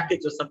a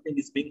package or something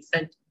is being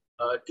sent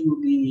to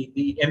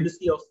the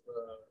embassy of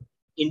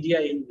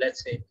India in,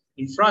 let's say,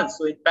 in France.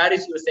 So in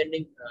Paris, you are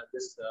sending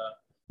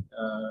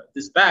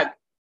this bag.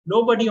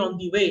 Nobody on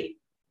the way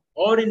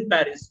or in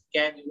Paris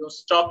can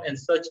stop and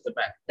search the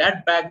bag.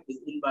 That bag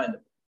is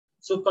inviolable.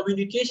 So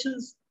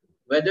communications,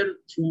 whether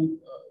through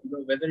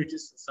whether it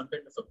is some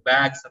kind of a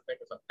bag, some kind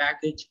of a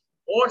package,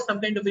 or some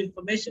kind of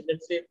information,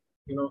 let's say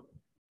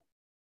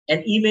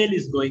an email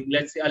is going,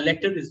 let's say a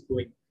letter is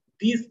going,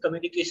 these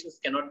communications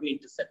cannot be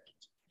intercepted.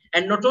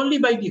 And not only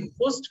by the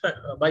host,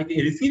 by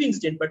the receiving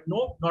state, but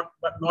not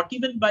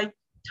even by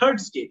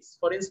third states.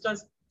 For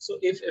instance, so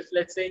if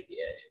let's say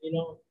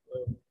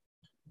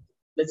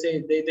let's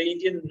say the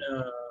Indian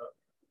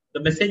the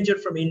messenger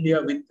from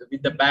India with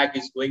the bag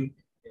is going,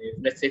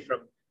 let's say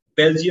from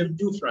Belgium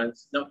to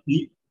France. Now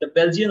the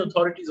Belgian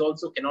authorities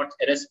also cannot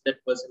arrest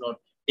that person or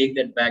take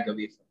that bag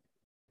away from him.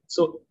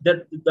 So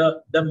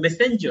the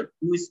messenger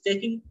who is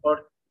taking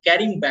or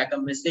carrying back a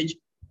message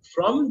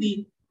from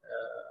the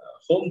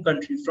home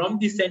country, from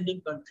the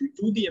sending country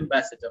to the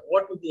ambassador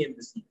or to the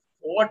embassy,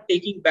 or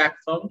taking back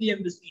from the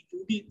embassy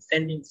to the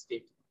sending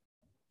state,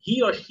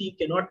 he or she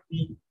cannot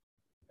be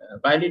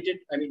violated.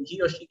 I mean,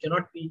 he or she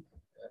cannot be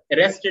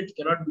arrested,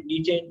 cannot be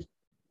detained,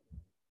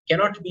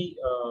 cannot be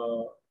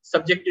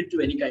subjected to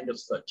any kind of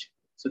search.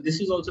 So this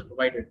is also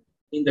provided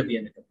in the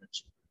Vienna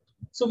Convention.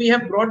 So we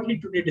have broadly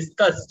today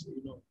discussed,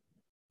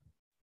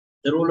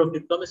 the role of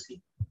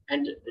diplomacy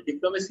and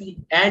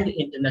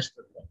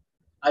international law.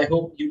 I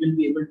hope you will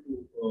be able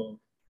to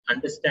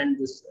understand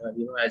this,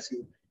 as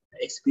you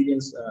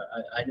experience.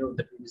 I know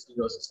that previously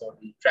you also saw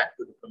the track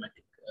to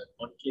diplomatic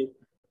conclave.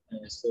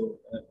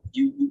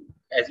 You,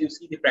 as you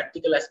see the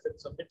practical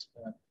aspects of it,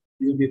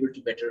 you will be able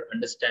to better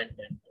understand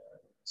and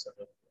sort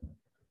of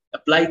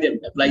apply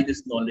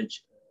this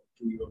knowledge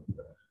to your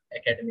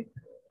academic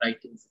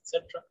writings,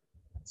 etc.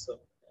 So,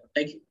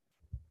 thank you.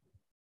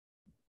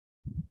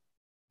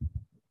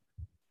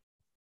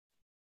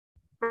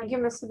 Thank you,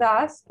 Mr.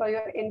 Das, for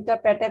your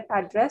interpretive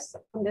address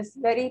on this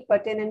very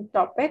pertinent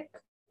topic.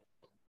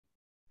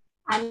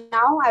 And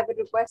now I would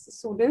request the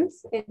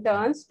students in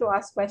turns to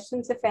ask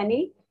questions, if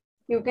any.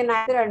 You can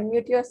either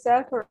unmute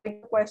yourself or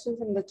write questions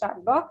in the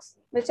chat box,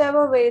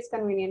 whichever way is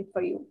convenient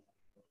for you.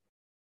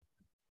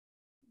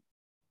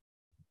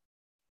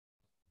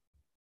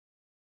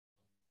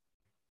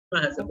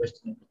 Has a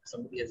question.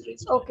 Somebody has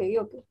raised. Okay.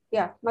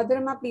 Yeah,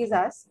 Madhurima, please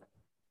ask.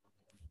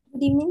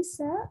 Good evening,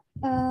 sir.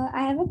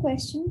 I have a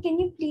question. Can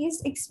you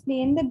please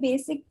explain the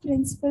basic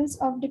principles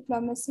of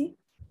diplomacy?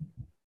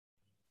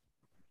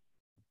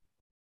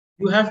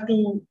 You have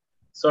to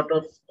sort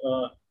of,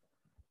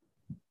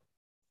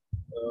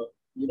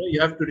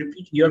 you have to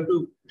repeat, you have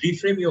to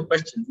reframe your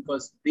question,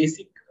 because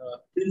basic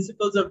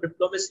principles of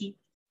diplomacy,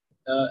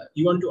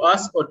 you want to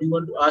ask, or do you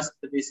want to ask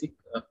the basic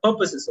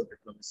purposes of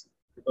diplomacy?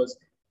 Because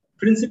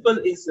principle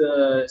is,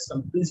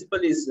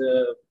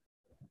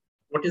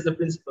 what is the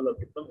principle of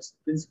diplomacy?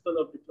 Principle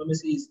of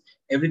diplomacy is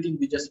everything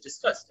we just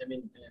discussed. I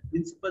mean,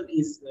 principle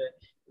is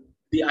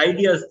the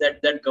ideas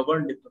that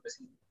govern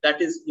diplomacy. That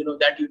is,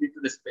 that you need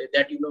to respect.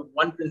 That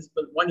one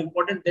principle,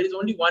 there is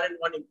only one and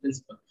one in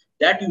principle,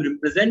 that you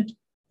represent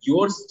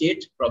your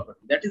state properly.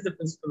 That is the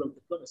principle of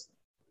diplomacy.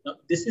 Now,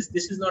 this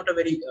is not a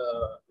very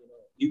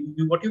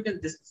what you can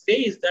say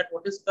is that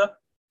what is the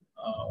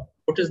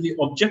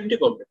objective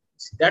of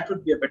diplomacy? That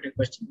would be a better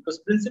question, because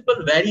principle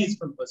varies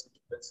from person to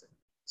person.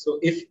 So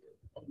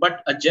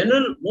but a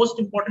general, most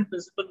important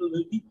principle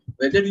will be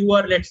whether you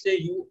are, let's say,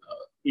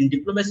 in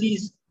diplomacy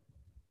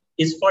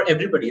is for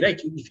everybody, right?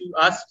 If you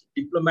asked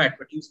diplomat,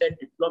 but you said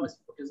diplomacy,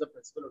 what is the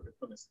principle of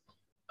diplomacy?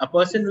 A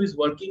person who is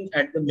working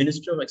at the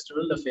Ministry of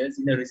External Affairs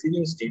in a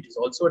receiving state is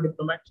also a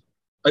diplomat,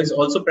 is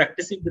also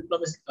practicing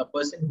diplomacy. A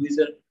person who is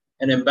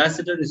an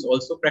ambassador is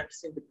also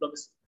practicing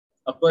diplomacy.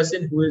 A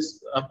person who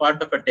is a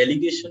part of a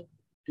delegation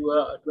to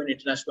an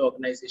international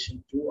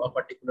organization, to a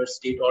particular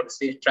state, or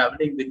say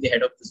traveling with the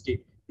head of the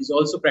state, is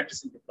also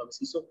practicing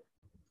diplomacy. So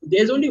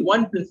there's only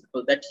one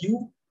principle, that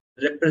you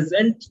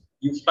represent,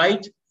 you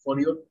fight for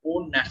your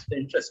own national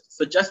interest.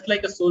 So just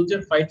like a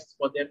soldier fights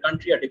for their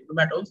country, a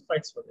diplomat also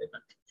fights for their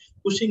country,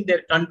 pushing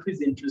their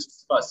country's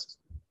interests first.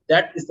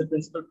 That is the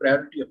principal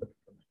priority of a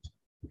diplomat.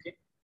 Okay.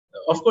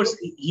 Of course,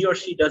 he or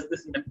she does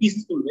this in a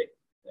peaceful way.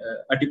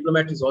 A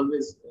diplomat is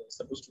always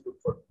supposed to look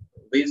for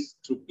ways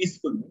through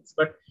peaceful means,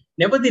 but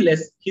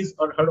nevertheless, his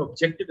or her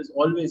objective is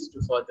always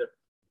to further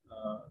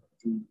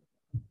the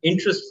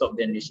interests of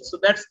their nation. So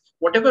that's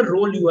whatever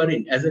role you are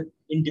in,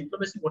 in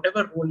diplomacy,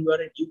 whatever role you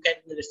are in, you can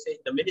be, let's say,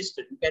 the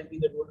minister, you can be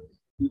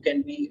you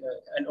can be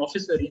an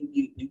officer in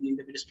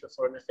the Ministry of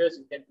Foreign Affairs,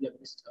 you can be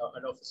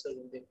an officer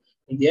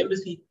in the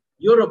embassy.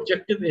 Your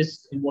objective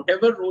is, in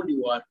whatever role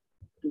you are,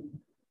 to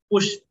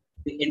push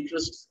the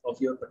interests of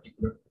your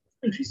particular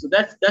country. So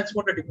that's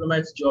what a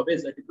diplomat's job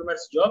is. A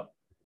diplomat's job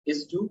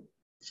is to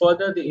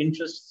further the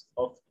interests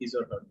of his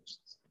or her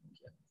nations.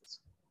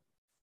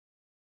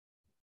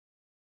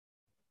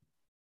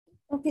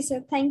 Okay,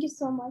 sir. Thank you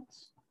so much.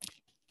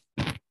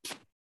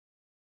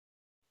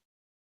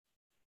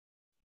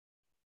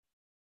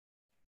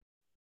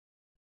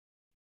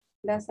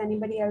 Does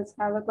anybody else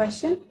have a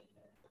question?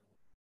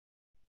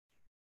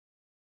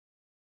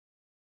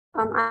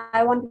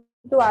 I want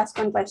to ask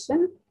one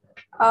question.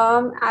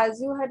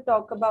 As you had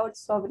talked about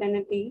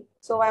sovereignty,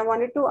 so I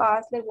wanted to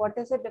ask, what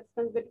is the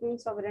difference between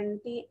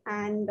sovereignty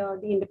and the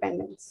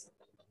independence?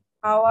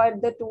 How are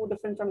the two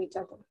different from each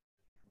other?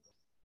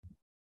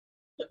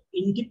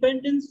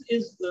 Independence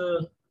is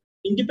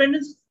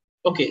independence.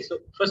 Okay, so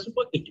first of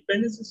all,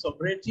 independence and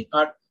sovereignty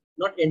are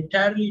not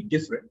entirely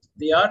different.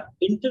 They are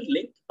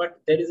interlinked, but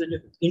there is a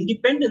difference.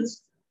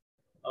 Independence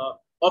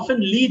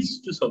often leads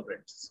to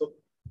sovereignty. So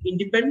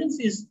independence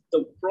is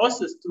the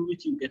process through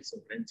which you get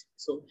sovereignty.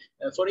 So,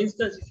 for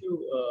instance, if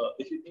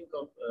you think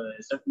of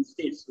certain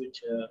states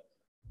which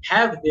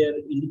have their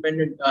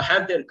independent,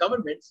 have their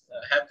governments,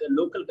 have their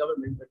local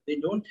government, but they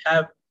don't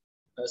have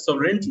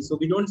sovereignty. So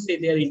we don't say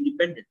they are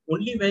independent.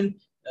 Only when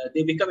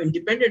they become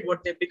independent,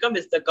 what they become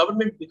is the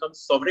government becomes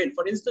sovereign.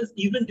 For instance,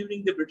 even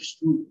during the British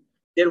rule,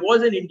 there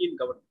was an Indian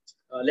government.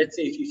 Let's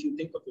say if you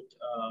think of it,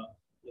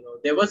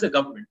 there was a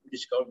government,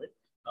 British government.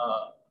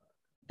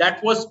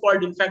 That was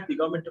called, in fact, the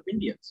Government of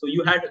India. So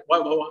you had,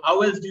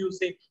 how else do you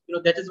say,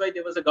 that is why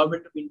there was a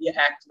Government of India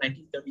Act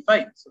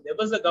 1935. So there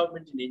was a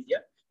government in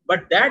India,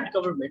 but that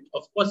government,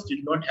 of course,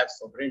 did not have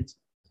sovereignty.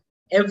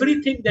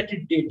 Everything that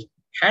it did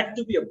had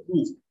to be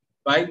approved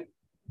by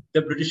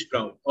the British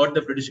Crown or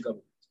the British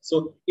government.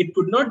 So it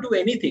could not do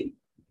anything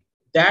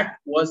that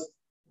was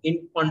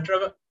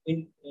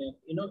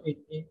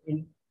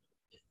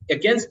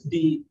against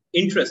the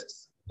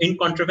interests, in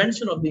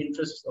contravention of the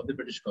interests of the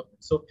British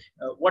government. So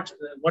what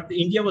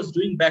India was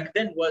doing back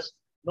then was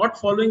not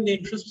following the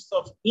interests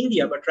of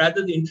India, but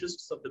rather the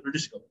interests of the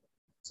British government.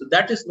 So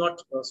that is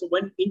not, so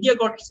when India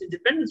got its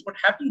independence, what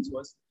happens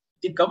was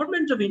the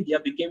government of India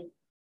became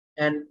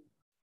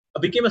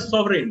a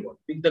sovereign one.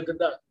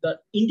 The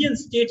Indian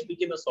state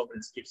became a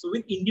sovereign state. So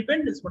with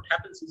independence, what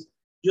happens is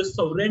your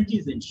sovereignty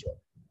is ensured.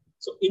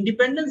 So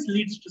independence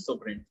leads to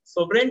sovereignty.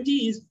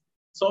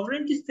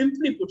 Sovereignty,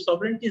 simply put,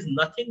 sovereignty is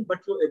nothing but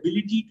your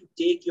ability to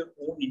take your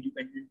own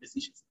independent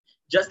decisions.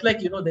 Just like,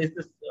 there's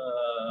this,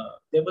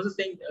 there was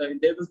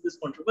this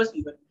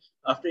controversy when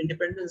after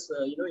independence,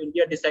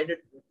 India decided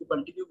to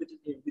continue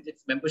with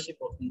its membership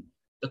of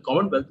the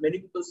Commonwealth. Many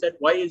people said,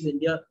 why is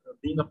India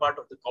being a part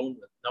of the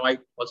Commonwealth? Now, I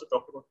also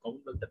talked about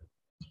Commonwealth.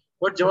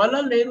 What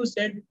Jawaharlal Nehru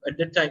said at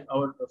that time,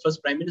 our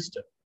first Prime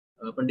Minister,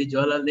 Pandit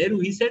Jawaharlal Nehru,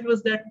 he said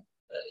was that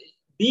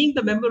being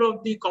the member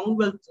of the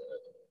Commonwealth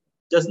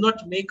does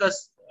not make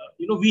us,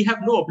 we have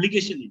no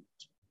obligation in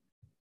it.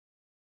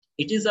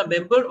 It is a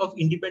member of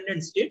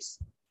independent states.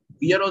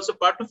 We are also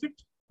part of it,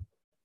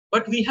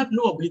 but we have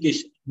no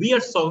obligation. We are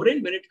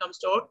sovereign when it comes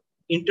to our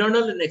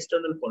internal and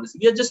external policy.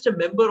 We are just a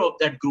member of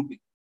that grouping,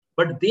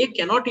 but they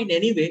cannot in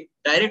any way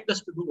direct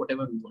us to do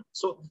whatever we want.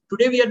 So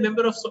today we are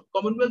member of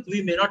Commonwealth.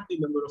 We may not be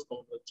member of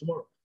Commonwealth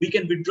tomorrow. We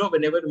can withdraw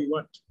whenever we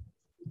want.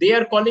 They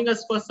are calling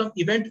us for some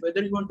event,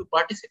 whether we want to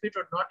participate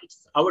or not,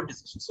 it's our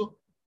decision. So,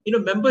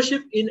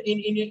 membership in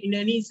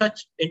any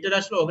such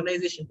international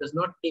organization does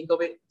not take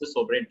away the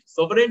sovereignty.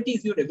 Sovereignty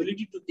is your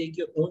ability to take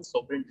your own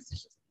sovereign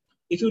decisions.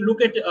 If you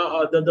look at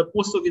the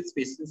post-Soviet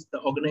spaces,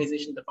 the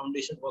organization, the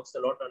foundation works a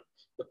lot on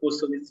the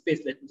post-Soviet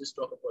space. Let me just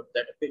talk about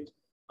that a bit.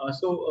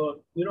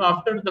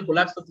 After the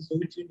collapse of the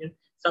Soviet Union,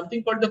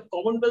 something called the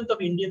Commonwealth of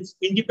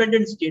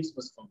Independent States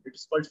was formed. It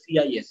is called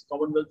CIS,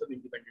 Commonwealth of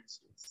Independent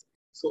States.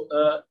 So,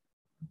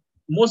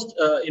 most,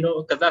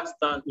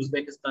 Kazakhstan,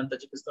 Uzbekistan,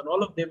 Tajikistan,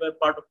 all of them were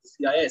part of the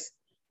CIS.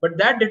 But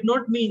that did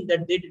not mean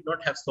that they did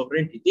not have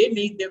sovereignty. They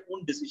made their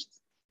own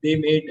decisions. They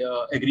made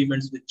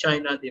agreements with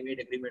China. They made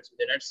agreements with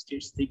the United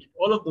States. They did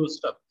all of those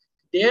stuff.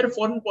 Their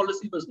foreign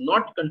policy was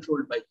not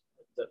controlled by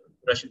the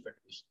Russian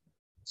Federation.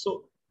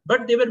 So,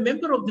 but they were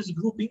member of this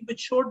grouping,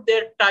 which showed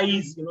their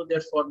ties,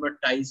 their former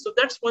ties. So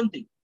that's one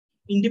thing.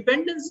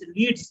 Independence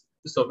leads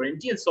to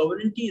sovereignty, and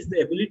sovereignty is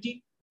the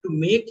ability to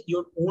make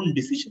your own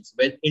decisions,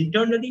 both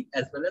internally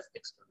as well as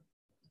externally.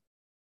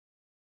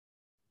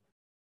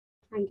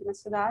 Thank you,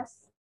 Mr.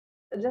 Das.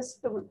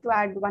 Just to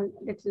add one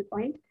little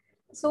point.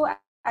 So,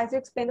 as you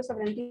explained the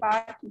sovereignty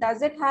part,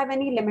 does it have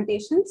any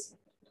limitations?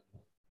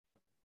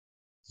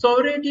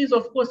 Sovereignty is,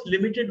 of course,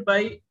 limited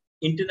by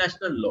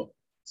international law.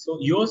 So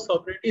your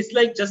sovereignty is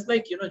just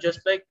like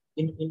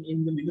in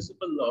the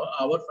municipal law,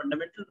 our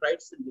fundamental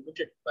rights are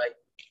limited by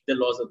the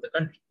laws of the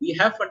country. We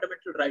have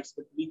fundamental rights,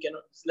 but we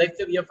cannot, like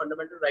say we have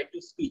fundamental right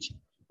to speech,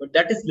 but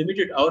that is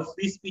limited. Our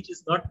free speech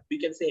is not, we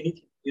can say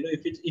anything.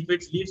 If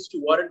it leads to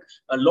warrant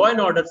a law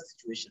and order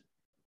situation,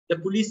 the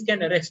police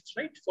can arrest,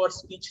 right, for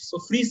speech. So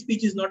free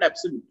speech is not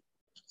absolute.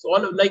 So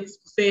all of, like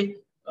say,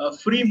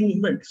 free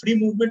movement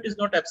is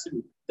not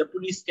absolute. The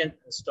police can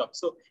stop.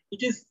 So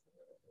it is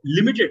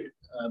limited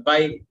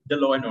by the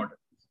law and order.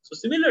 So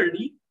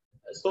similarly,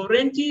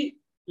 sovereignty,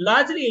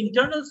 largely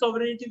internal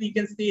sovereignty, we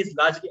can say is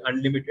largely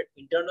unlimited.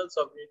 Internal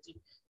sovereignty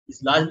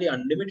is largely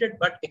unlimited,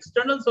 but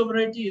external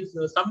sovereignty is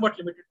somewhat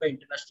limited by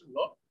international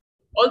law.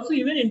 Also,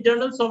 even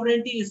internal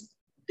sovereignty is,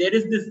 there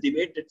is this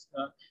debate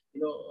that,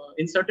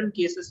 in certain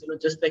cases,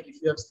 just like if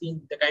you have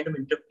seen the kind of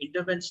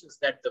interventions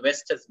that the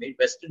West has made,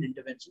 Western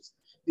interventions,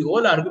 the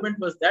whole argument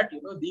was that,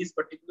 these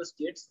particular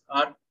states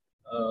are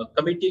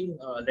committing,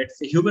 let's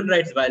say, human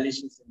rights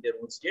violations in their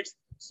own states.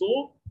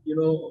 So,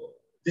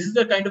 this is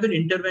a kind of an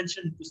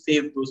intervention to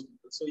save those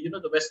people. So,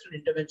 the Western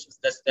interventions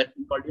that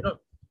we call,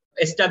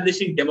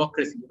 establishing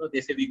democracy.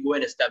 They say we go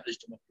and establish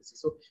democracy.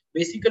 So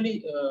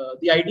basically,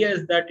 the idea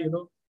is that,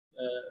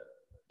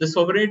 the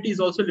sovereignty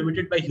is also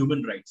limited by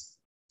human rights.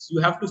 So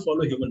you have to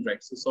follow human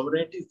rights. So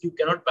sovereignty, if you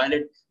cannot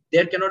violate,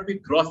 there cannot be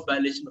gross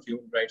violation of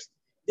human rights.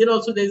 Then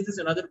also there is this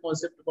another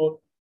concept about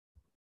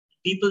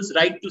people's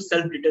right to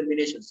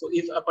self-determination. So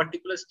if a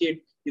particular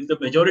state, if the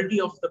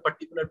majority of the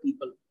particular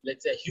people,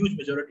 let's say a huge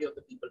majority of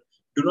the people,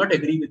 do not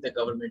agree with the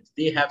government,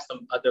 they have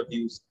some other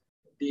views.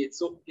 The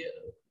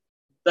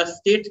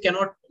state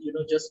cannot,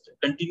 just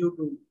continue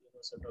to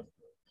sort of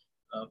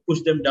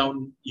push them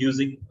down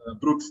using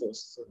brute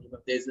force. So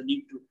there's a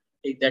need to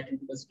take that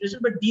into consideration.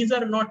 But these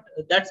are not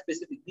that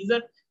specific. These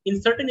are,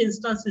 in certain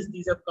instances,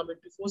 these have come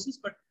into forces.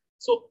 But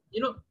so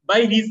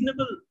by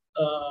reasonable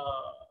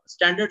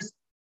standards,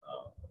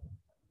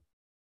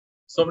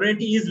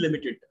 sovereignty is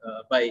limited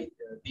by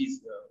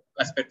these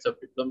aspects of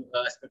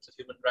aspects of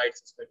human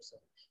rights, aspects of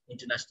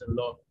international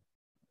law.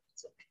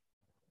 So.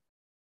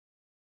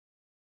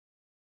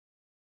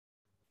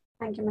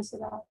 Thank you, Mr.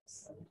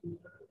 Das.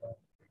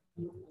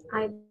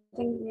 I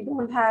think we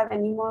don't have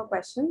any more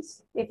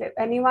questions. If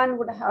anyone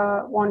would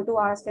want to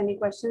ask any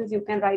questions, you can write